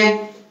स्टेटमेंट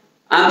में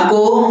आपको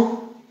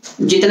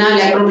जितना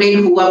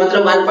इलेक्ट्रोप्लेट हुआ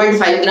मतलब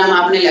 1.5 ग्राम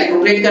आपने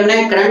इलेक्ट्रोप्लेट करना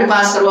है, करंट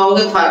पास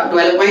करवाओगे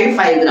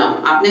 12.5 ग्राम।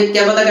 आपने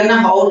क्या पता करना,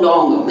 हाउ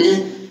लॉन्ग,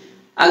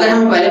 अगर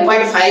हम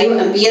 12.5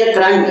 एम्पीयर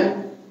करंट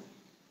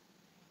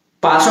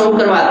पास आउट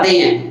करवाते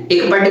हैं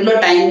एक पर्टिकुलर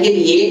टाइम के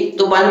लिए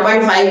तो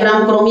 1.5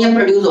 ग्राम क्रोमियम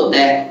प्रोड्यूस होता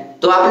है,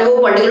 तो आपने वो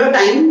पर्टिकुलर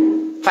टाइम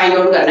फाइंड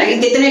आउट करना है कि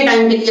कितने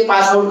टाइम के लिए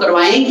पास आउट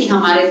करवाएं कि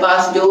हमारे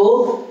पास जो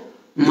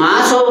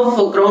मास ऑफ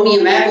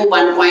क्रोमियम है वो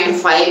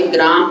 1.5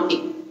 ग्राम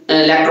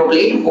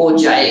इलेक्ट्रोप्लेट हो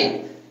जाए।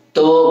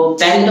 तो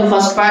पहले तो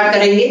फर्स्ट पार्ट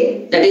करेंगे,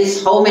 that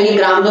is how many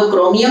grams of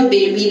chromium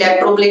will be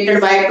electroplated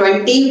bye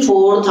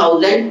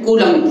 24,000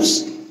 Coulomb's,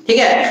 ठीक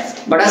है।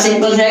 बड़ा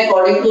सिंपल है,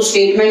 according two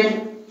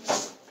statement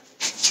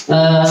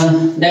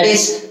that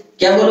is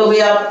क्या बोलोगे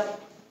आप,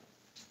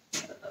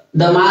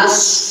 the mass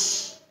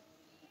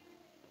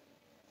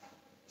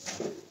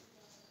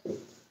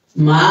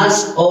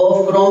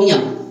of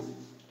chromium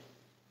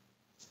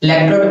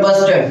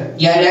electrodeposited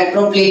या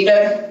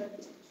electroplated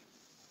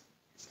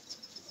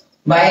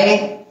by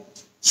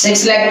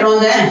 6 इलेक्ट्रॉन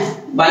है,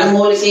 1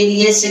 मोल के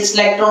लिए 6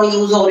 इलेक्ट्रॉन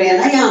यूज हो रहे हैं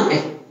ना यहाँ पे,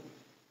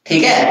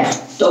 ठीक है।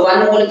 तो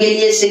 1 मोल के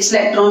लिए 6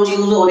 इलेक्ट्रॉन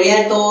यूज हो रहे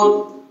हैं, तो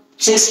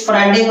 6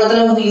 फ्राइडे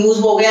मतलब यूज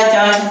हो गया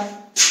charge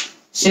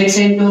 6 ×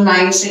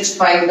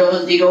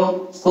 96500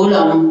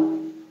 coulomb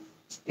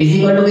is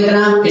equal to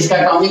कितना, इसका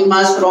एटॉमिक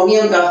मास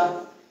क्रोमियम का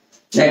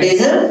दैट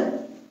इज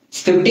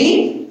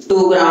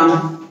 52 ग्राम।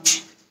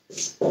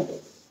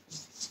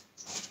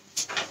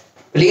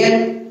 क्लियर,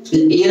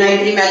 ये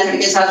नाइट्री मेथड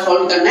के साथ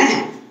सॉल्व करना है।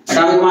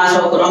 एटॉमिक मास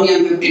ऑफ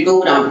क्रोमियम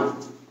 52 ग्राम,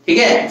 ठीक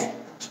है,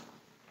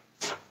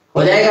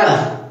 हो जाएगा।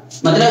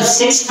 मतलब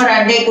 6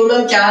 फैराडे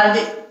कूलम चार्ज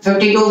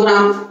 52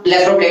 ग्राम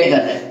इलेक्ट्रोप्लेट कर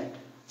रहा है।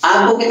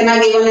 आपको कितना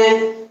गिवन है,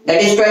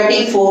 दैट इज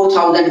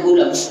 24,000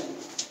 कूलम्स,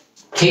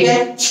 ठीक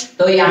है।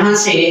 तो यहां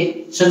से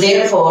so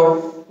therefore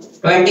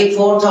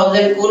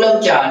 24,000 coulomb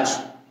charge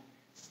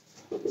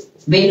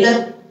will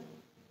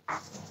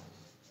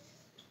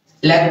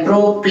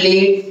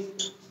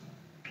electroplate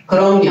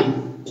chromium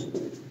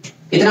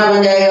कितना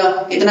बन जाएगा,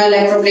 कितना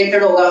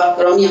इलेक्ट्रोप्लेटेड होगा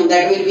chromium,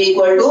 that will be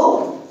equal to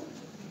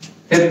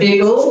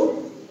 52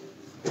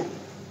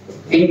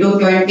 into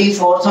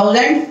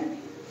 24,000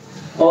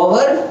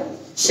 over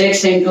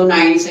 6 into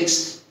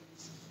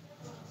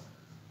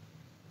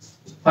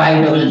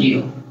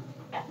 96500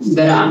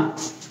 ग्राम,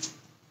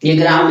 ये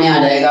ग्राम में आ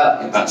जाएगा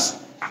आपके पास,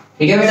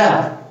 ठीक है बेटा,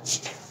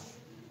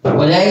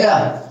 हो जाएगा।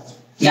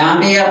 यहाँ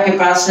पे आपके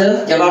पास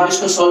जब आप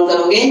इसको सोल्व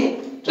करोगे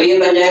तो ये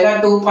बन जाएगा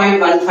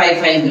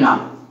 2.155 ग्राम,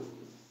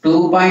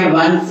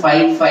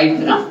 2.155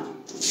 ग्राम।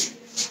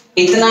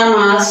 इतना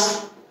मास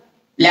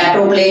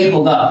इलेक्ट्रोप्लेट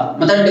होगा,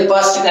 मतलब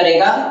डिपॉजिट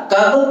करेगा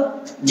कब,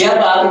 जब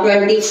आप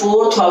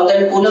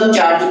 24,000 कूलम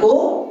चार्ज को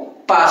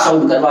पास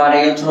आउट करवा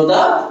रहे हो थ्रू द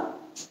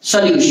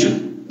सॉल्यूशन।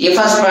 ये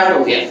फर्स्ट पार्ट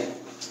हो गया।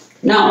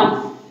 नाउ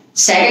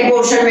सेकंड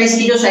पोर्शन में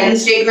इसकी जो सेकंड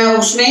स्टेट में है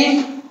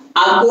उसमें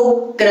आपको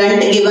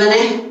करंट गिवन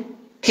है,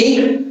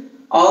 ठीक,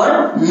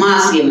 और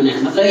मास गिवन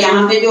है। मतलब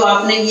यहाँ पे जो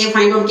आपने ये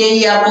फाइंड आउट किया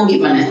ये आपको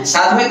गिवन है,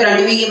 साथ में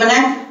करंट भी गिवन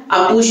है।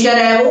 अब पूछ क्या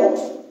रहा है, वो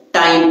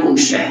टाइम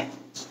पूछ रहा है।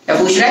 क्या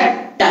पूछ रहा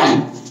है, टाइम,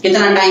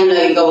 कितना टाइम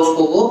लगेगा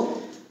उसको वो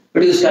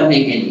प्रोड्यूस करने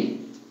के लिए।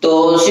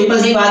 तो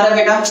सिंपल सी बात है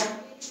बेटा,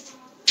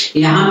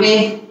 यहाँ पे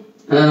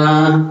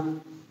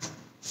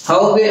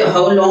how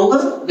long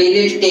will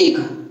it take,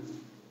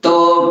 तो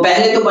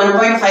पहले तो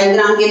 1.5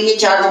 ग्राम के लिए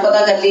चार्ज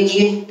पता कर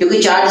लीजिए, क्योंकि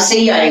चार्ज से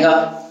ही आएगा,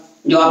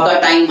 जो आपका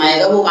टाइम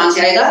आएगा वो कहां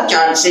से आएगा,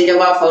 चार्ज से।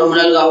 जब आप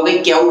फॉर्मूला लगाओगे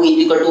Q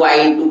equal to I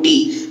into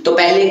T, तो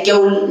पहले Q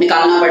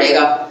निकालना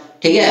पड़ेगा,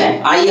 ठीक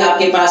है। I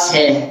आपके पास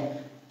है,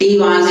 T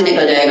वहां से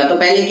निकल जाएगा, तो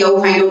पहले Q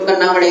फाइंड आउट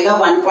करना पड़ेगा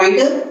 1 पॉइंट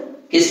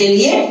किसके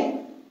लिए,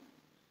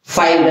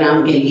 5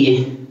 ग्राम के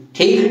लिए,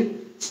 ठीक।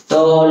 तो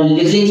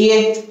लिख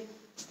लीजिए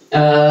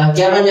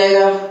क्या बन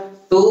जाएगा,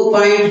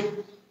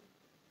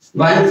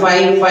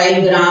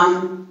 2.155 gram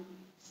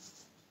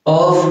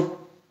of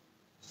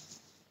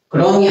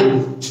chromium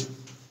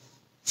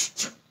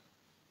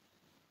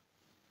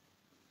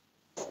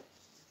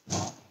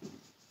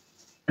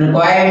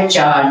required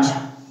charge.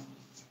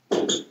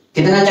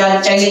 कितना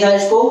चार्ज चाहिए था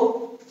इसको,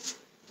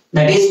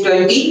 दैट इज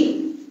 20।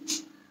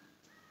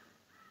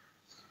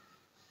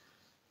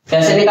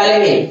 कैसे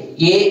निकालेंगे,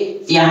 ये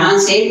यहां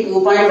से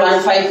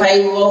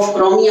 2.155 ऑफ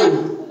क्रोमियम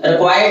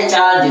रिक्वायर्ड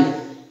चार्ज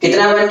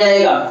कितना बन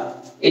जाएगा,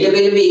 it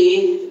will be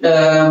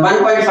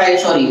 1.5,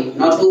 sorry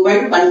not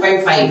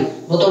 2.1.5,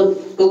 वो तो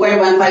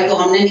 2.15 तो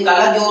हमने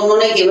निकाला, जो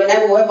उन्होंने गिवन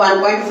है वो है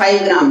 1.5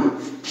 ग्राम।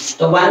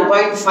 तो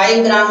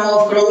 1.5 gram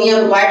of chromium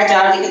required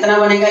charge कितना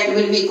बनेगा, it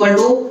will be equal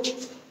to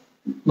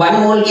 1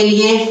 मोल के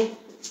लिए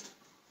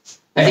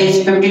दैट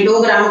इज 52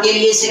 ग्राम के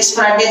लिए 6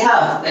 फैराडे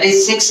था, that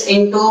is 6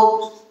 into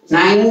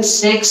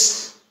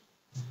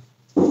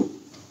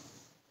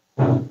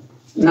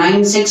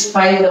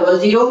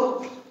 96500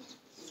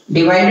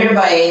 divided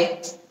by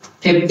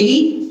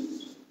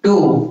 52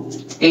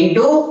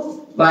 into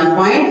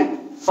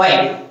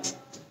 1.5।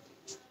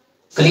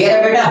 Clear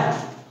है बेटा,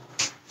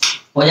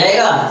 हो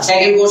जाएगा।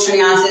 सेकंड क्वेश्चन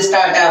यहां से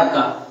स्टार्ट है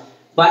आपका।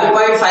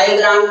 1.5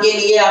 ग्राम के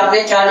लिए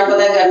आपने चार्ज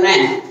पता करना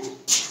है,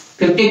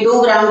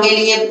 52 ग्राम के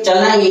लिए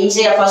चलना यहीं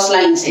से या फर्स्ट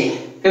लाइन से।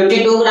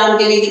 52 ग्राम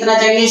के लिए कितना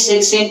चाहिए,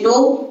 6 into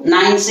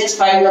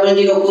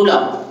 96500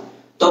 कूलम।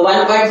 तो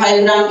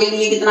 1.5 ग्राम के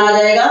लिए कितना आ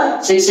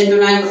जाएगा, 6 into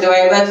 9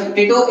 divided by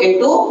 52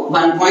 into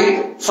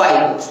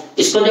 1.5।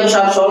 इसको जब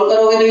आप सॉल्व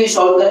करोगे तो ये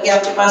सॉल्व करके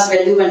आपके पास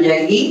वैल्यू बन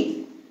जाएगी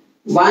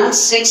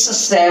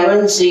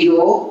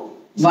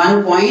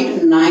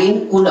 1670.9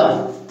 कूलम।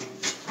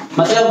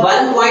 मतलब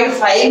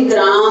 1.5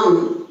 ग्राम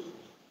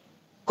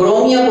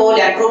क्रोमियम को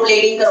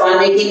इलेक्ट्रोप्लेटिंग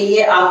करवाने के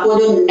लिए आपको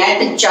जो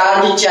नेट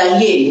चार्ज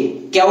चाहिए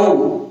क्या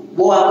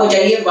वो आपको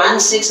चाहिए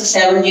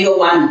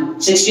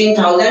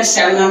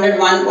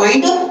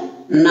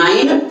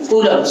 16,701.9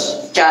 कूलम्स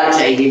चार्ज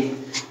चाहिए,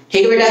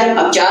 ठीक है बेटा।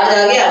 अब चार्ज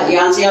आ गया,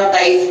 यहां से आप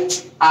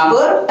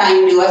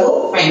टाइम जो है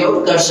वो फाइंड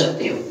आउट कर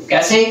सकते हो।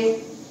 कैसे,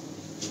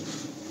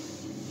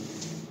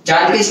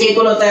 चार्ज किसके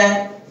इक्वल होता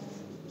है,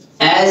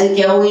 as Q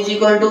is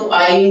equal to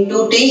I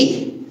into T,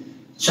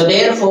 so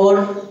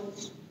therefore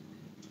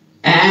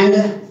and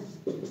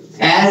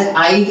as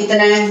I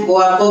कितना है वो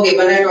आपको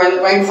गिवन है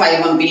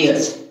 12.5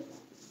 एम्पियर्स,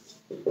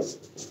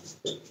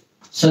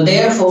 so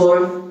therefore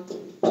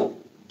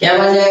क्या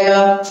बन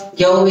जाएगा, Q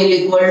will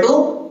equal to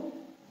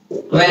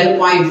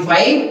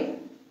 12.5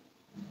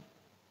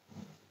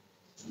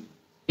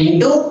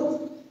 into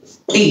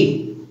T।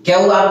 Q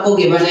आपको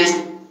गिवन है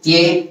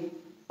ये,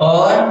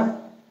 और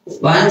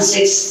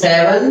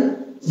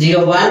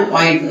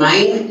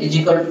 1670.9 is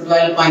equal to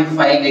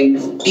 12.5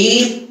 into T,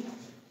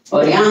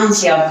 और यहां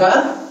से आपका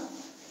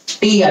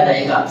T आ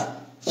जाएगा।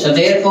 So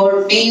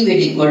therefore T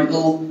will equal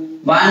to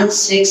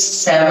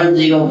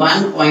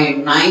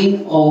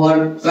 1670.9 over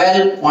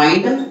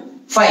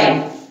 12.5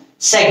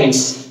 seconds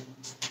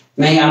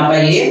में आपका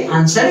ये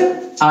आंसर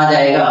आ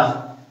जाएगा।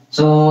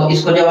 So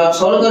इसको जब आप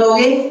सॉल्व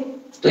करोगे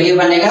तो ये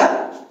बनेगा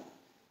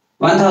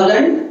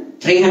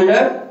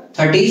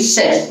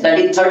 1336, that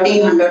is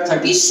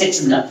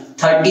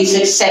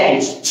 1336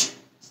 seconds,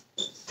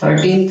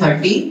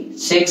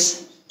 1336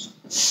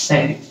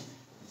 सेकंड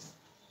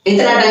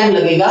इतना टाइम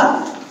लगेगा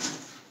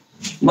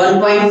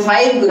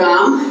 1.5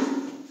 ग्राम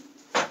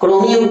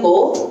क्रोमियम को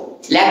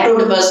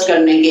इलेक्ट्रोडिपोजिट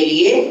करने के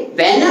लिए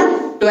when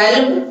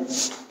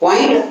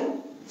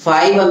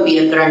 12.5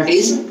 ampere current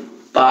is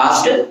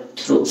passed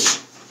through.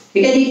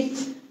 ठीक है जी,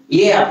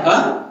 ये आपका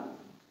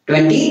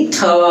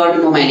 23rd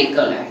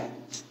न्यूमेरिकल है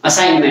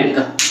असाइनमेंट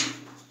का।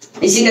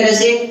 इसी तरह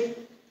से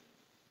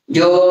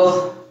जो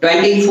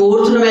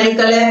 24th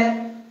न्यूमेरिकल है,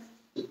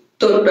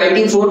 तो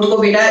 24th को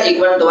बेटा एक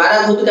बार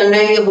दोबारा खुद करना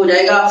है, ये हो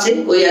जाएगा आपसे,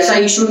 कोई ऐसा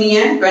इशू नहीं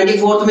है।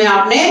 24th में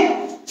आपने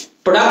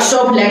प्रोडक्ट्स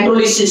ऑफ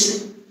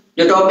इलेक्ट्रोलिसिस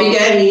जो टॉपिक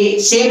है, ये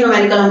सेम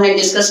न्यूमेरिकल हमने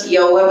डिस्कस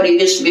किया हुआ है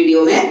प्रीवियस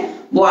वीडियो में,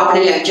 वो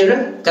आपने लेक्चर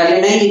कर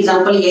लेना है।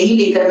 एग्जांपल यही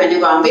लेकर मैंने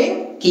वहां पे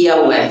किया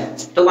हुआ है,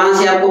 तो वहां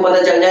से आपको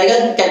पता चल जाएगा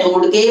कि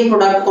कैथोड के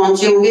प्रोडक्ट कौन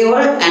से होंगे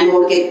और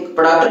एनोड के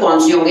प्रोडक्ट कौन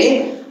से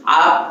होंगे।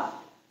 आप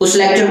उस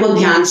लेक्चर को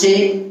ध्यान से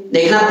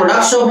देखना।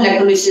 प्रोडक्ट्स ऑफ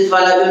इलेक्ट्रोलिसिस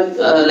वाला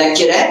जो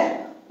लेक्चर है,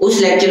 उस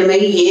लेक्चर में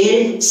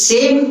ये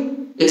सेम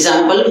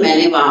एग्जांपल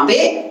मैंने वहां पे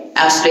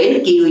एक्सप्लेन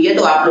की हुई है,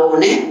 तो आप लोगों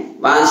ने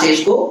वहां से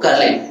इसको कर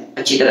लें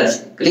अच्छी तरह से।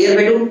 क्लियर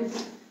बेटू?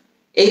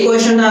 एक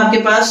क्वेश्चन है आपके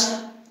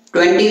पास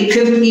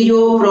 25th की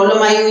जो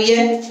प्रॉब्लम आई हुई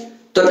है,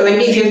 तो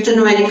 25th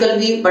न्यूमेरिकल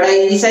भी बड़ा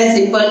इजी सा है,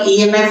 सिंपल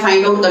ईएमएफ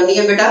फाइंड आउट करनी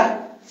है बेटा।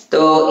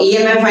 तो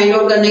ईएमएफ फाइंड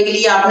आउट करने के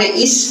लिए आपने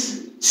इस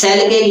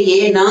सेल के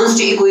लिए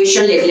नॉन्स्ट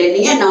इक्वेशन लिख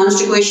लेनी है।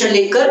 नॉन्स्ट इक्वेशन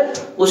लिखकर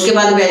उसके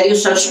बाद वैल्यू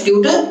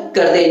सब्स्टिट्यूट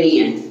कर देनी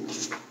है।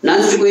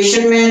 नेक्स्ट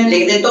क्वेश्चन में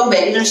लिख देता हूँ,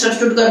 वैल्यू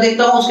सब्स्टिट्यूट कर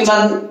देता हूँ, उसके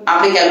बाद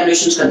आपने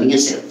कैलकुलेशंस करनी है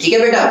सिर्फ, ठीक है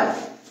बेटा।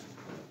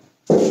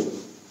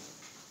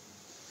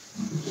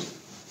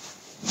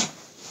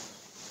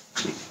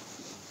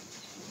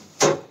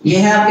 ये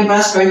है आपके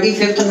पास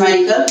 25th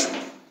न्यूमेरिकल,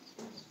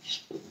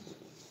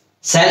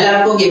 सेल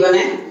आपको गिवन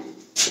है,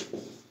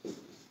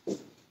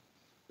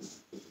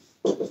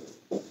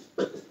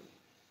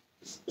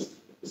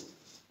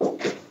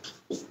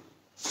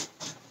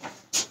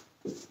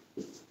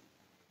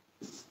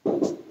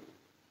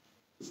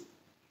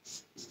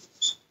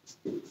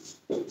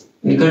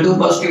 निकल टू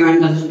पॉजिटिव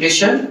आयन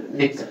कंसंट्रेशन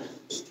निकल,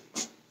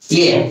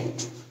 ये है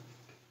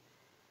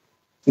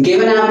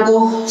गिवन है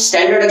आपको।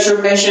 स्टैंडर्ड एक्शन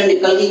पोटेंशियल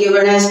निकल की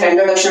गिवन है,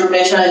 स्टैंडर्ड एक्शन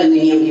पोटेंशियल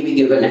एल्यूमिनियम की भी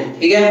गिवन है,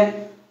 ठीक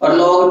है। और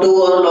log 2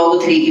 और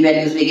log 3 की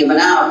वैल्यूज भी गिवन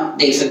है, आप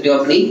देख सकते हो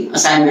अपनी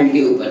असाइनमेंट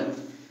के ऊपर।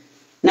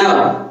 नाउ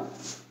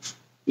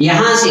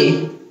यहां से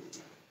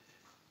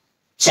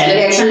सेल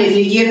रिएक्शन लिख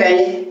लीजिए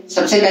पहले,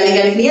 सबसे पहले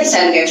क्या लिखनी है,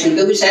 सेल रिएक्शन,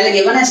 क्योंकि सेल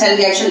गिवन है, सेल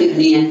रिएक्शन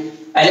लिखनी है।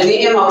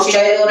 एल्यूमिनियम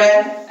ऑक्सीडाइज हो रहा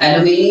है,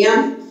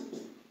 एल्यूमिनियम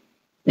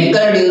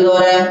निकल रिड्यूस हो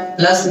रहा है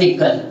प्लस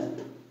निकल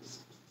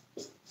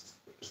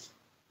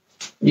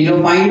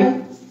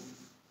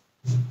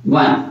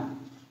 0.1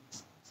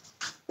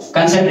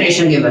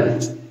 concentration given है,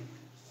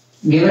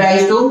 give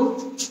rise to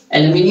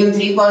aluminium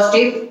 3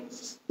 positive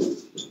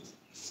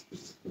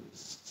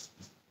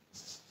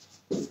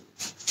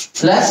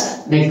plus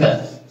nickel,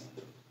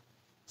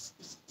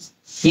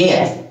 ये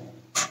है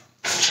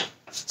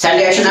सेल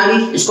रिएक्शन आ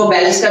गई। इसको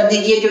बैलेंस कर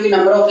दीजिए, क्योंकि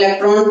नंबर ऑफ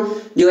इलेक्ट्रॉन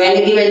जो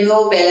n की वैल्यू है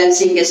वो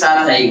बैलेंसिंग के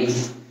साथ आएगी।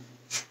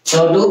 तो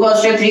 2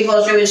 पॉजिटिव 3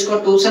 पॉजिटिव, इसको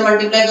 2 से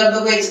मल्टीप्लाई कर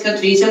दोगे, इसका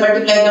 3 से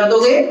मल्टीप्लाई कर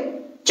दोगे,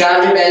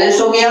 चार्ज बैलेंस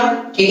हो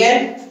गया, ठीक है।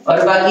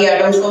 और बाकी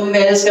एटम्स को भी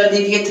बैलेंस कर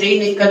दीजिए, 3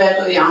 निकल है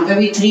तो यहाँ पे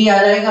भी 3 आ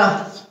जाएगा,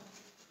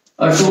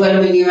 और 2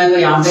 एल्यूमिनियम है तो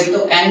यहाँ पे, तो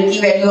n की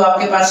वैल्यू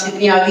आपके पास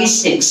कितनी आ गई,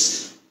 6,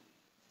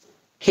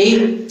 ठीक।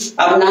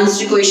 अब नॉन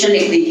इक्वेशन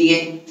लिख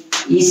दीजिए,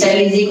 E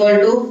cell is equal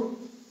to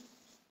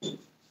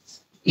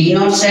E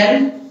not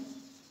cell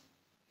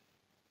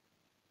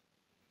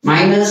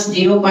minus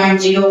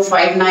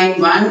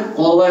 0.0591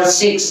 over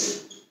 6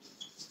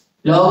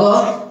 log of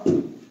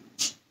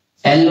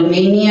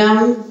aluminium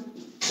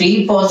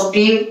 3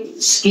 positive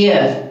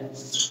square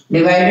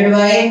divided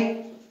by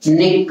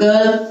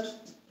nickel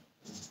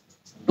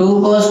 2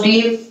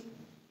 positive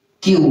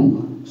cube,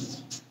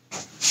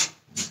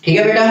 ठीक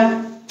है बेटा,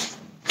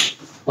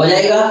 हो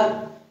जाएगा।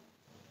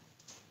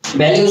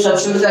 वैल्यू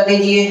सब्स्टिट्यूट कर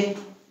दीजिए,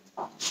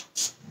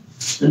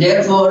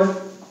 therefore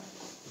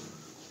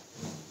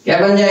क्या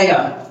बन जाएगा,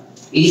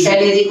 E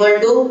cell is equal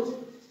to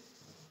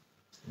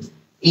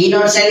E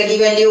not cell की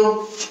value,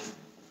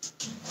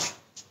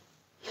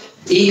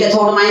 E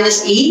cathode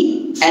minus E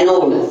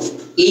anode,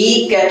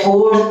 E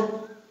cathode,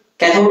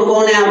 cathode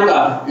कौन है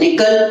आपका,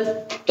 निकल,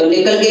 तो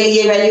निकल के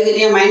लिए वैल्यू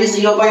कितनी है,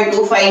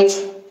 -0.25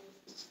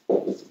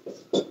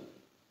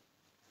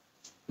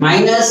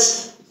 माइनस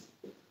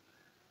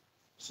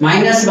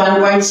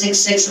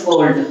 1.66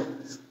 वोल्ट,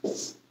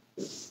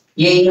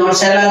 ये E नॉट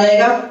सेल आ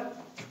जाएगा,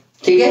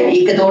 ठीक है।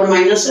 E cathode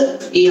minus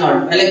E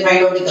not, पहले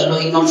फाइंड आउट कर लो,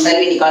 E नॉट सेल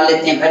भी निकाल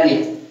लेते हैं पहले,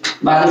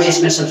 बाद में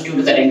इसमें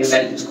सब्स्टिट्यूट करेंगे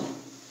वैल्यूज को।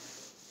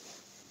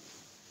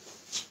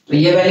 तो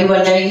ये वैल्यू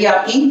बन जाएगी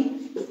आपकी,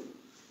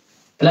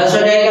 प्लस हो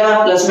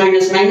जाएगा, प्लस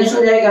माइनस माइनस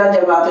हो जाएगा,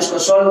 जब आप इसको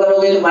सॉल्व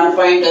करोगे तो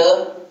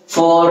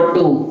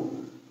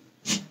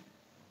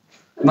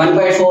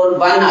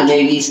 1.41 आ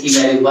जाएगी इसकी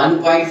वैल्यू,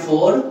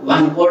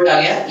 1.41 वोल्ट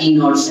आ गया E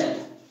नॉट सेल।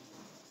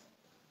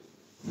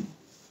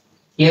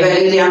 ये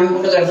वैल्यू हम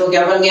पुट कर दो,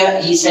 क्या बन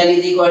गया, E cell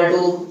is equal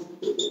to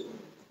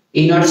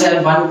E not cell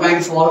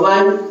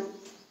 1.41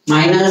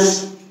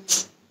 minus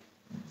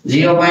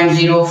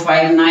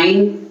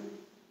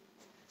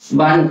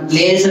 0.0591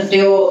 ले सकते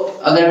हो,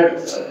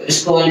 अगर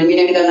इसको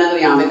एलिमिनेट करना है तो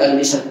यहाँ पे कर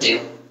भी सकते हो,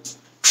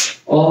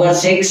 over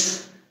 6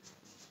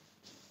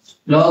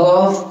 log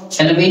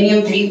of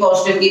aluminium 3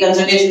 positive की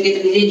कंसंट्रेशन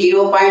कितनी थी,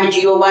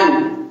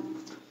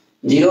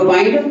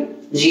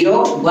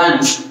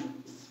 0.01,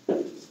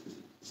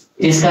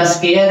 इसका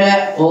स्क्वायर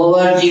है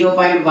ओवर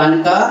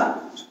 0.1 का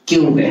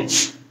क्यूब है।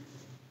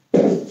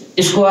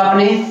 इसको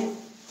आपने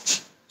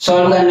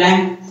सॉल्व करना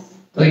है,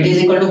 तो it is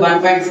equal to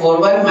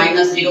 1.41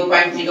 minus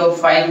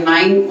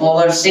 0.059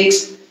 over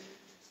 6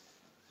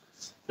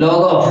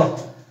 log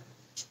of,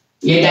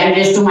 ये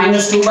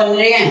 10⁻² बन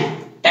रहे हैं,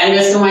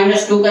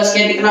 10⁻² का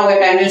स्क्वायर कितना होगा,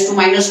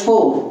 10⁻⁴,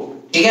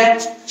 ठीक है।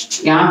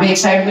 यहाँ पे एक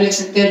साइड पे लिख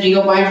सकते हो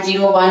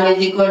 0.01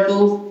 इज इक्वल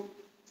टू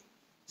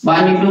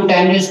 1 into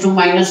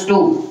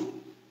 10⁻²,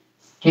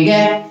 ठीक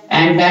है,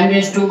 एंड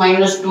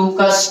 10⁻²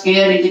 का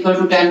स्क्वायर इज इक्वल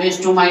टू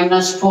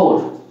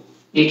 10⁻⁴,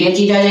 ये क्या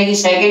चीज आ जाएगी,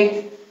 सेकंड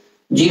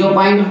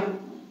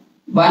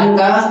 0.1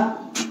 का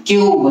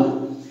क्यूब,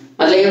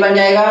 मतलब ये बन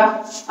जाएगा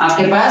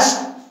आपके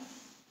पास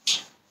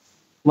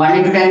 1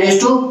 into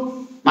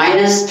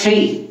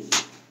 10⁻⁻3,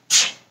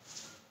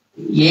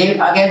 ये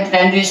आ गया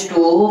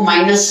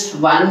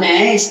 10⁻⁻1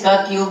 है, इसका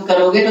क्यूब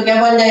करोगे तो क्या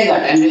बन जाएगा,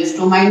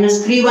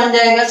 10⁻⁻3 बन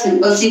जाएगा,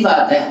 सिंपल सी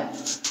बात है।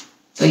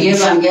 तो ये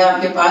बन गया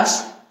आपके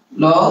पास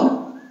log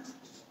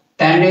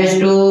 10 raised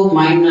to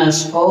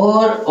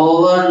 -4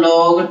 over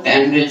log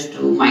 10 raised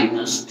to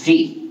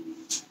 -3।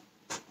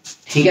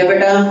 ठीक है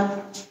बेटा।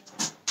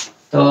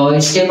 तो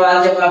इसके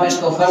बाद जब आप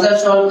इसको फर्दर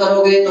सॉल्व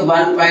करोगे तो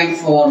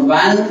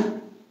 1.41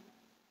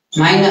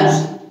 माइनस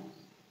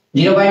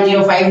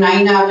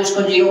 0.059 है, आप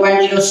इसको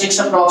 0.06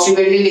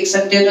 अप्रोक्सीमेटली लिख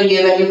सकते हैं, तो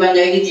ये वैल्यू बन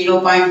जाएगी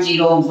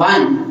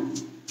 0.01।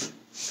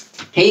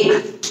 ठीक,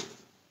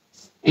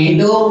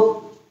 इंटू,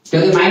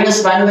 क्योंकि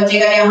 -1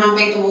 बचेगा यहाँ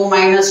पे तो वो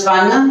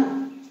 -1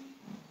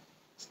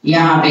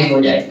 यहाँ पे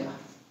हो जाएगा।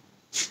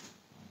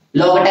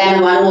 log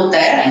 10 1 होता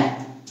है,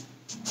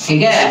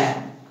 ठीक है।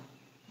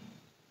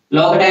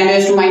 log 10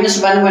 raised to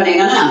 -1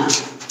 बनेगा ना,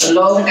 तो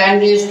log 10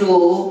 raised to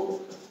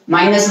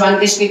 -1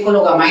 किसके इक्वल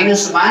होगा?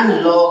 -1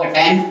 log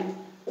 10,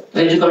 तो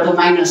इक्वल टू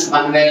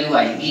 -1 वैल्यू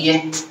आएगी ये।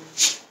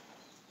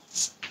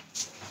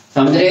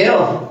 समझ रहे हो?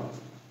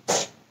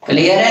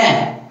 क्लियर है?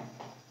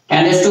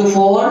 10 raised to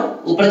 4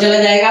 ऊपर चला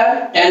जाएगा,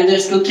 10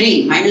 raised to 3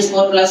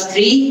 -4 +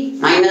 3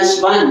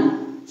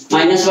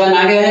 -1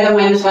 आगे आएगा,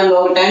 -1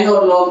 log 10,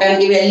 और log 10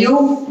 की वैल्यू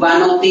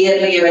 1 होती है,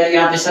 तो ये वैल्यू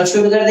यहाँ पे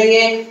सब्स्टिट्यूट कर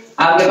देंगे।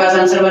 आपके पास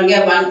आंसर बन गया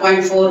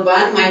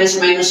 1.41 minus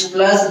minus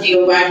plus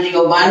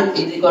 0.01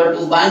 is equal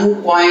to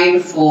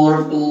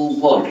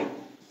 1.42 volt.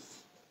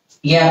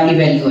 ये आपकी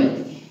वैल्यू है।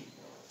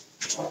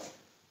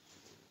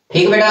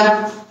 ठीक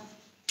बेटा,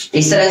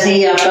 इस तरह से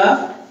ही आपका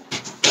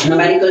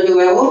न्यूमेरिकल जो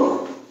है वो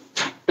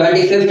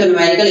 25th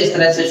न्यूमेरिकल इस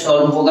तरह से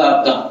सॉल्व होगा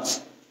आपका।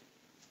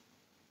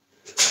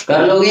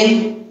 कर लोगे?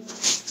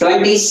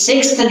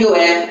 26th जो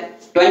है,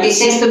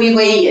 26th भी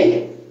वही है,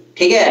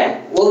 ठीक है,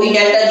 वो भी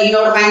delta G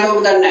not find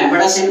out करना है।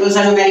 बड़ा सिंपल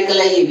सा न्यूमेरिकल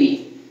है ये भी,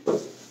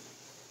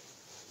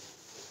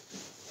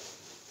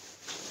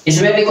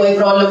 इसमें भी कोई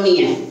प्रॉब्लम नहीं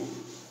है।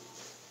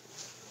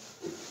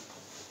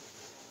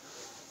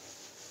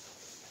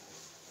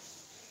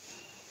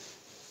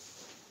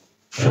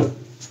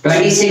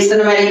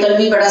 न्यूमेरिकल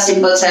भी बड़ा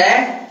सिंपल सा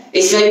है,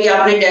 इसमें भी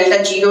आपने delta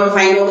G not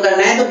find out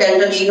करना है। तो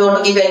डेल्टा जी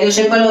नॉट की वैल्यू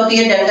सिंपल होती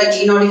है, delta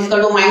G not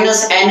equal to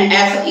minus N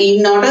F E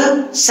not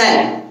cell.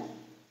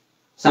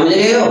 समझ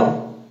रहे हो?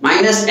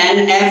 Minus N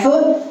F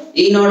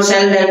E not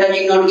cell, delta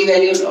G not की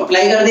वैल्यू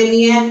अप्लाई कर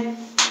देनी है।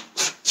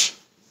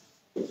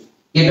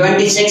 ये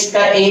 26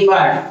 का ए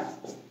पार्ट,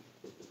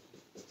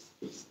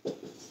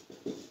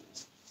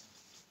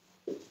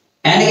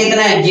 एन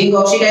कितना है? जिंक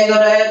ऑक्सीडाइज हो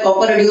रहा है,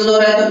 कॉपर रिड्यूस हो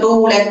रहा है, तो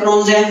 2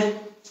 इलेक्ट्रॉन्स है।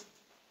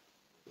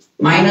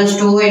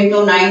 -2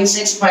 ×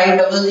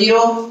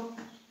 96500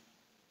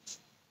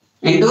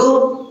 into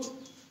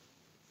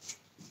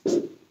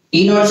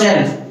E not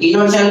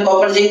cell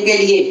copper zinc के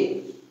लिए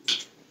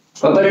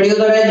कॉपर रिड्यूस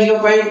हो रहा है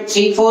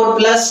 0.34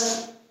 प्लस,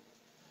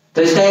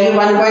 तो इसका वैल्यू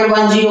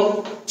 1.10।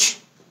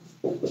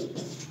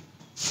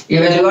 ये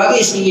वैल्यू आ गई,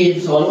 इसलिए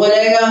सॉल्व हो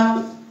जाएगा।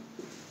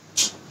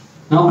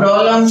 नो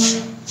प्रॉब्लम,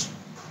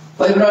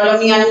 कोई प्रॉब्लम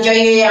नहीं आनी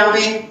चाहिए यहाँ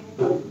पे।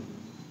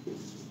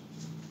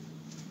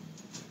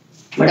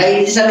 बड़ा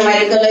इजी सा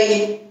न्यूमेरिकल है ये।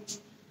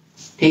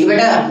 ठीक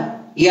बेटा,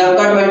 ये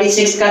आपका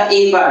 26 का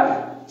ए पार्ट।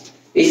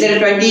 इस तरह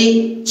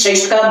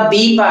 26 का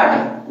B part,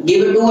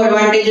 give 2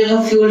 advantages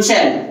of fuel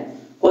cell.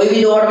 कोई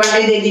भी 2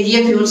 एडवांटेज दे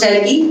दीजिए फ्यूल सेल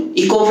की।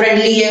 इको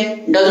फ्रेंडली है,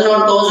 डज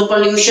नॉट कॉज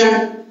पोल्यूशन,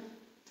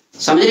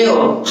 समझ रहे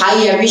हो,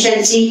 हाई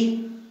एफिशिएंसी,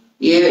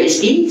 ये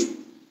इसकी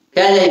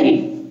क्या जाएंगी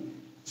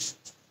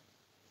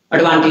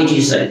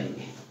एडवांटेजेस है।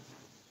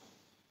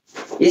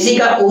 इसी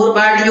का और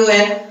पार्ट जो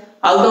है,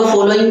 out of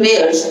following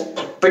pairs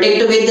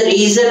predict with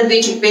reason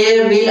which pair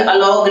will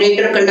allow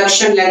greater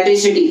conduction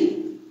electricity।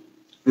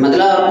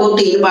 मतलब आपको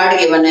 3 पार्ट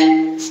गिवन है,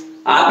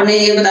 आपने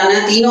ये बताना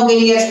है, तीनों के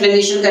लिए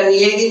एक्सप्लेनेशन करनी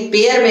है कि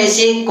पेयर में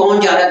से कौन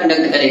ज्यादा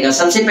कंडक्ट करेगा।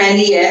 सबसे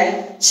पहली है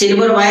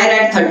silver wire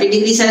eight 30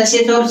 degree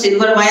Celsius और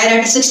silver wire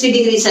eight 60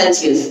 degree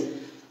Celsius.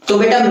 तो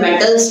बेटा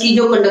मेटल्स की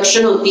जो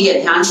कंडक्शन होती है,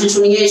 ध्यान से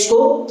सुनिए इसको,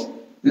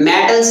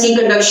 मेटल्स की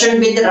conduction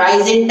with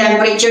rise in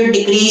temperature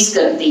decrease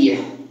करती है।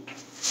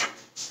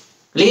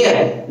 Clear?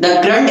 The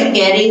current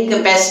carrying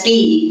capacity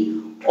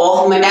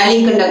of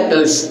metallic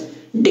conductors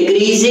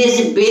decreases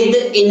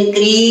with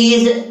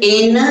increase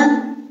in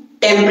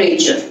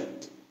temperature.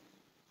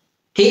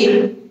 ठीक?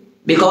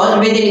 Because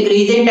with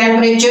increase in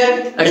temperature,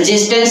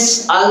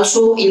 resistance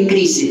also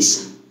increases.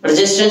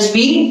 Resistance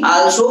भी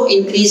also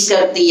increase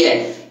करती है।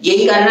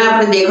 यही करना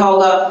आपने देखा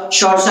होगा,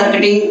 शॉर्ट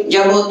सर्किटिंग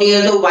जब होती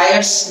है तो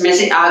वायर्स में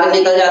से आग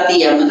निकल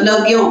जाती है।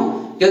 मतलब क्यों?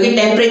 क्योंकि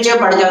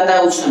टेम्परेचर बढ़ जाता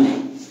है उस समय।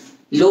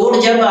 लोड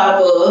जब आप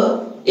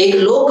एक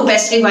लो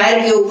कैपेसिटी वायर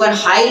के ऊपर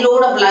हाई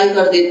लोड अप्लाई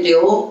कर देते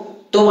हो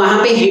तो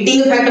वहां पे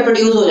हीटिंग इफेक्ट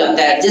प्रोड्यूस हो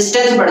जाता है,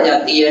 रेजिस्टेंस बढ़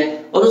जाती है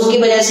और उसकी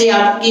वजह से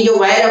आपकी जो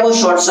वायर है वो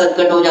शॉर्ट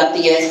सर्किट हो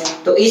जाती है।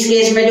 तो इस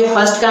केस में जो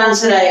फर्स्ट का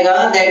आंसर आएगा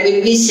that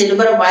will be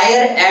silver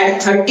wire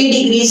eight 30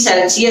 degree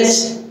Celsius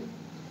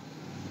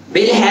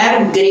will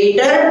have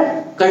greater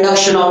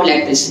conduction of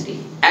electricity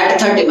at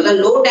 30, मतलब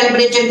लो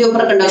टेम्परेचर के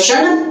ऊपर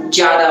कंडक्शन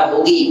ज्यादा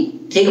होगी।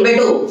 ठीक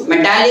बेटो,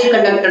 मेटालिक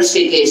कंडक्टर्स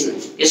के केस में,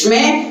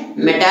 इसमें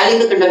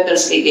मेटालिक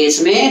कंडक्टर्स के केस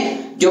में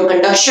जो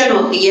कंडक्शन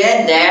होती है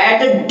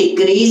that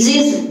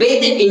decreases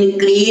with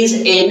increase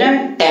in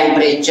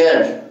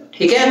temperature.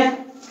 ठीक है।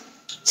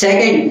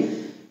 Second,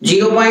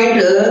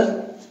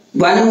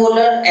 1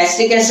 molar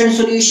acetic acid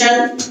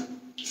solution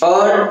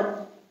और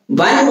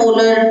 1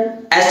 मोलर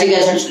एसिटिक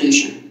एसिड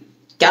सॉल्यूशन।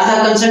 क्या था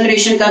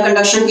कंसंट्रेशन का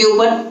कंडक्शन के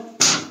ऊपर,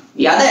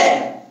 याद है?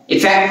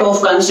 इफेक्ट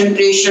ऑफ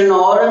कंसंट्रेशन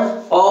और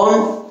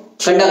ऑन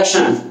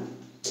कंडक्शन।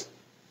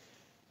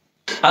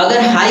 अगर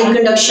हाई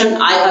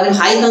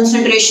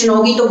कंसंट्रेशन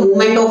होगी तो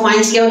मूवमेंट ऑफ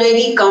आयंस क्या हो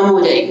जाएगी, कम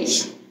हो जाएगी।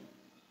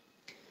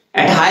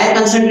 At higher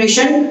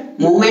concentration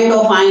movement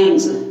of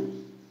ions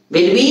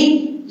will be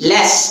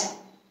less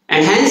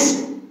and hence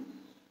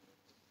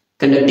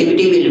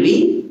conductivity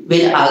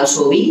will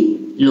also be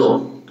low.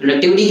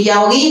 Conductivity क्या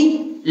होगी,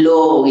 लो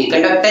होगी,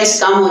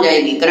 कंडक्टेंस कम हो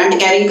जाएगी, करंट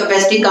कैरिंग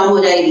कैपेसिटी कम हो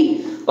जाएगी।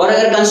 और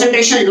अगर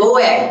कंसंट्रेशन लो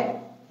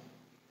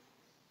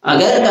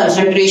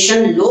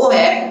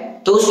है,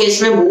 तो उस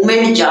केस में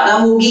मूवमेंट ज्यादा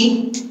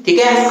होगी, ठीक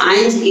है,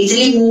 आयंस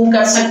इजीली मूव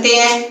कर सकते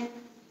हैं,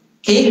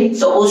 ठीक।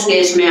 तो उस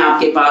केस में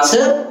आपके पास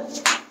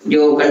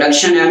जो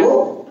कंडक्शन है वो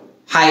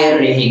हायर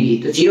रहेगी।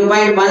 तो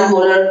 0.1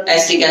 molar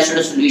acetic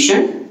acid solution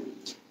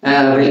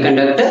will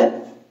conduct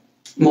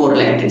more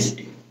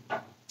electricity.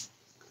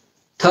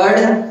 Third,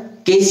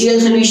 KCl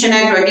solution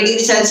at 20 degree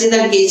Celsius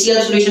and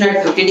KCl solution at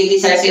 50 degree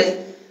Celsius.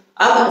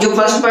 अब जो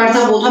फर्स्ट पार्ट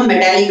था वो था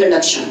मेटालिक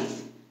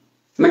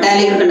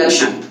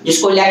कंडक्शन,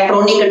 जिसको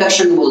इलेक्ट्रॉनिक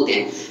कंडक्शन बोलते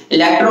हैं।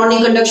 Electronic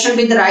conduction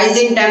with rise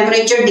in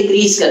temperature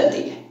decrease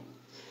करती है।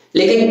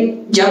 लेकिन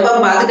जब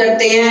हम बात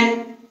करते हैं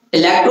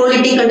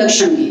इलेक्ट्रोलिटिक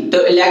कंडक्शन की,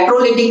 तो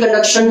इलेक्ट्रोलिटिक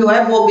कंडक्शन जो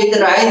है वो with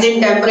rise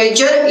in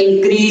temperature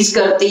increase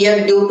करती है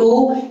due to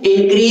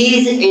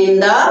increase in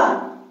the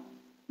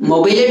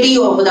mobility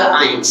of the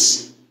ions.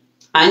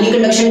 Ionic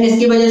conduction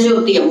किसकी वजह से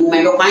होती है,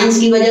 मूवमेंट ऑफ आयंस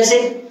की वजह से,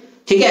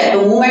 ठीक है।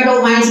 तो movement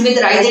of ions with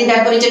rise in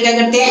temperature क्या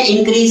करते हैं,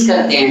 इंक्रीज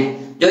करते हैं।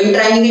 जो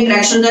इंटरआयनिक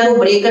इंटरेक्शंस है वो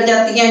ब्रेक कर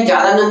जाती हैं,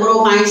 ज्यादा number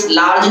of ions,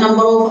 large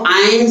number of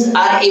ions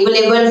are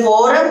available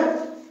for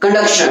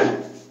conduction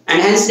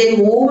and hence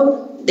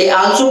they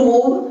also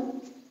move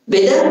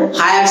with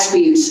higher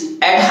speeds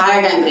at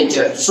higher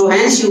temperature. So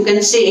hence you can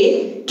say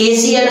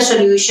KCl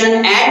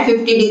solution at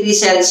 50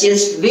 degrees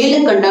Celsius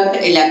will conduct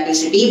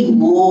electricity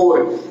more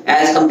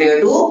as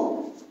compared to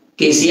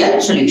KCl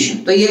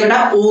solution. तो ये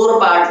बेटा और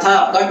part था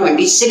आपका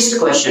 26th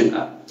question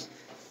का।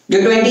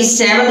 जो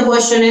 27th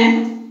question है,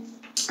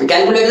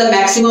 calculate the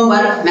maximum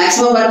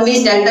work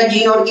means delta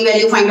G not की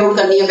वैल्यू फाइंड आउट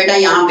करनी है बेटा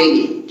यहाँ पे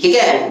भी, ठीक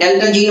है।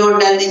 डेल्टा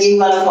जी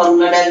वाला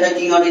formula, delta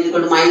G not is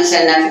equal to minus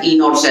N F E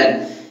not cell.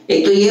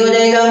 एक तो ये हो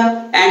जाएगा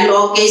एंड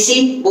लॉग केसी,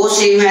 वो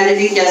सेम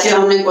है जैसे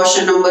हमने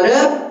क्वेश्चन नंबर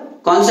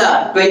कौन सा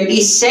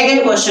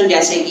 22nd क्वेश्चन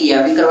जैसे किया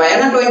अभी करवाया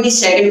ना,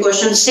 22nd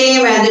question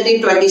same as it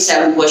is,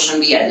 27th question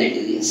भी एज इट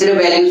इज, सिर्फ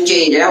वैल्यू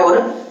चेंज है और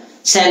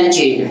सेल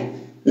चेंज है।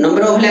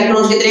 नंबर ऑफ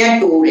इलेक्ट्रॉन्स कितने हैं,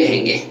 2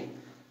 रहेंगे,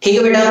 ठीक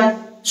है बेटा।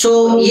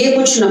 सो ये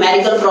कुछ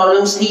न्यूमेरिकल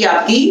प्रॉब्लम्स थी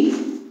आपकी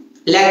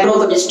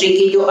इलेक्ट्रोकेमिस्ट्री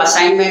की, जो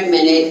असाइनमेंट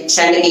मैंने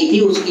सेंड की थी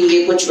उसकी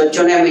ये कुछ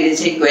बच्चों ने मेरे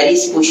से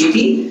क्वेरीज पूछी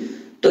थी,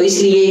 तो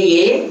इसलिए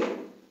ये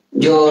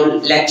जो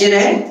लेक्चर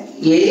है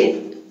ये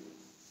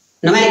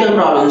न्यूमेरिकल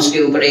प्रॉब्लम्स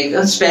के ऊपर एक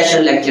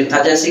स्पेशल लेक्चर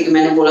था। जैसे कि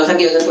मैंने बोला था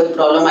कि अगर कोई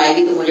प्रॉब्लम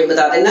आएगी तो मुझे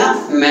बता देना,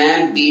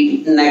 मैं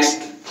नेक्स्ट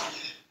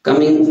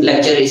कमिंग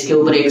लेक्चर इसके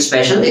ऊपर एक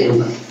स्पेशल दे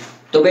दूंगा।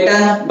 तो बेटा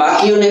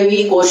बाकियों ने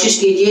भी कोशिश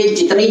कीजिए,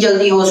 जितनी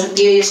जल्दी हो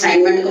सकती है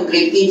असाइनमेंट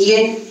कंप्लीट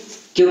कीजिए,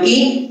 क्योंकि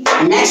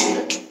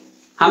नेक्स्ट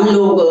हम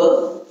लोग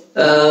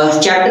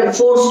चैप्टर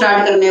 4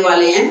 स्टार्ट करने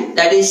वाले हैं,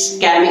 that is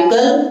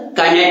chemical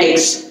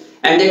kinetics,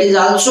 and that is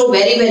also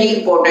very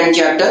important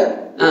chapter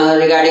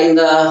regarding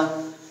the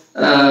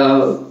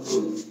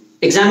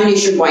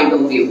examination point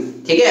of view,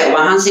 ठीक है।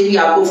 वहां से भी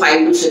आपको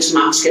 5 to 6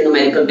 मार्क्स के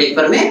न्यूमेरिकल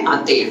पेपर में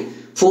आते हैं,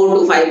 4 to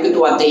 5 के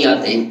तो आते ही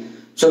आते हैं।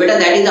 सो बेटा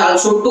that is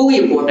also to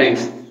important,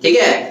 ठीक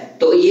है।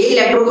 तो ये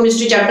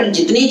इलेक्ट्रोकेमिस्ट्री चैप्टर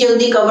जितनी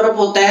जल्दी कवर अप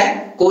होता है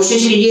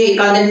कोशिश कीजिए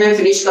एक आध दिन में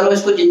फिनिश करो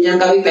इसको, जिन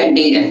का भी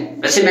पेंडिंग है।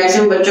 वैसे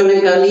मैक्सिमम बच्चों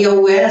ने कर लिया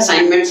हुआ है,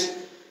 असाइनमेंट्स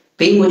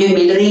भी मुझे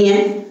मिल रही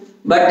हैं,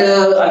 बट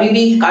अभी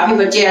भी काफी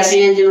बच्चे ऐसे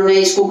हैं जिन्होंने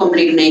इसको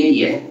कंप्लीट नहीं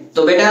किया है।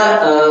 तो बेटा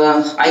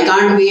आई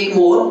कांट वेट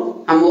मोर,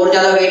 हम और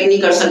ज्यादा वेट नहीं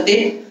कर सकते।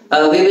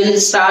 We will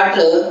start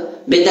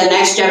with the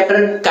next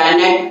chapter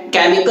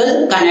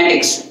chemical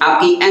kinetics.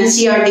 आपकी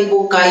एनसीईआरटी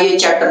बुक का ये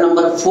चैप्टर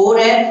नंबर 4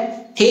 है,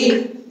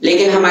 ठीक।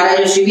 लेकिन हमारा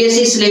जो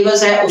सीबीएसई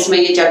सिलेबस है उसमें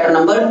ये चैप्टर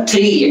नंबर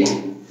 3 है,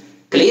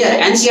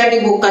 क्लियर। एनसीईआरटी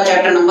बुक का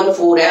चैप्टर नंबर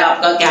 4 है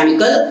आपका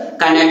केमिकल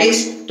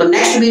काइनेटिक्स। तो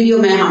नेक्स्ट वीडियो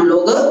में हम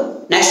लोग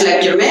नेक्स्ट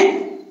लेक्चर में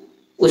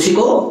उसी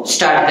को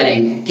स्टार्ट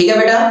करेंगे, ठीक है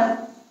बेटा।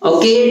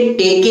 Okay,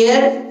 take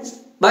care,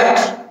 but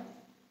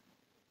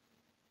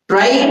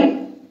try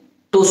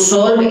to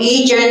solve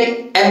each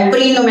and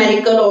every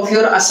numerical of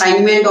your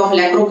assignment of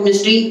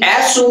electrochemistry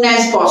as soon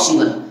as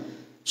possible,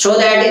 so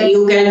that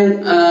you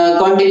can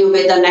continue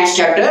with the next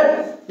chapter,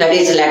 that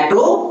is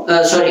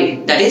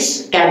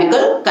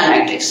chemical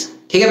kinetics,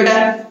 ठीक है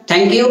बेटा।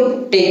 Thank you,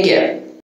 take care.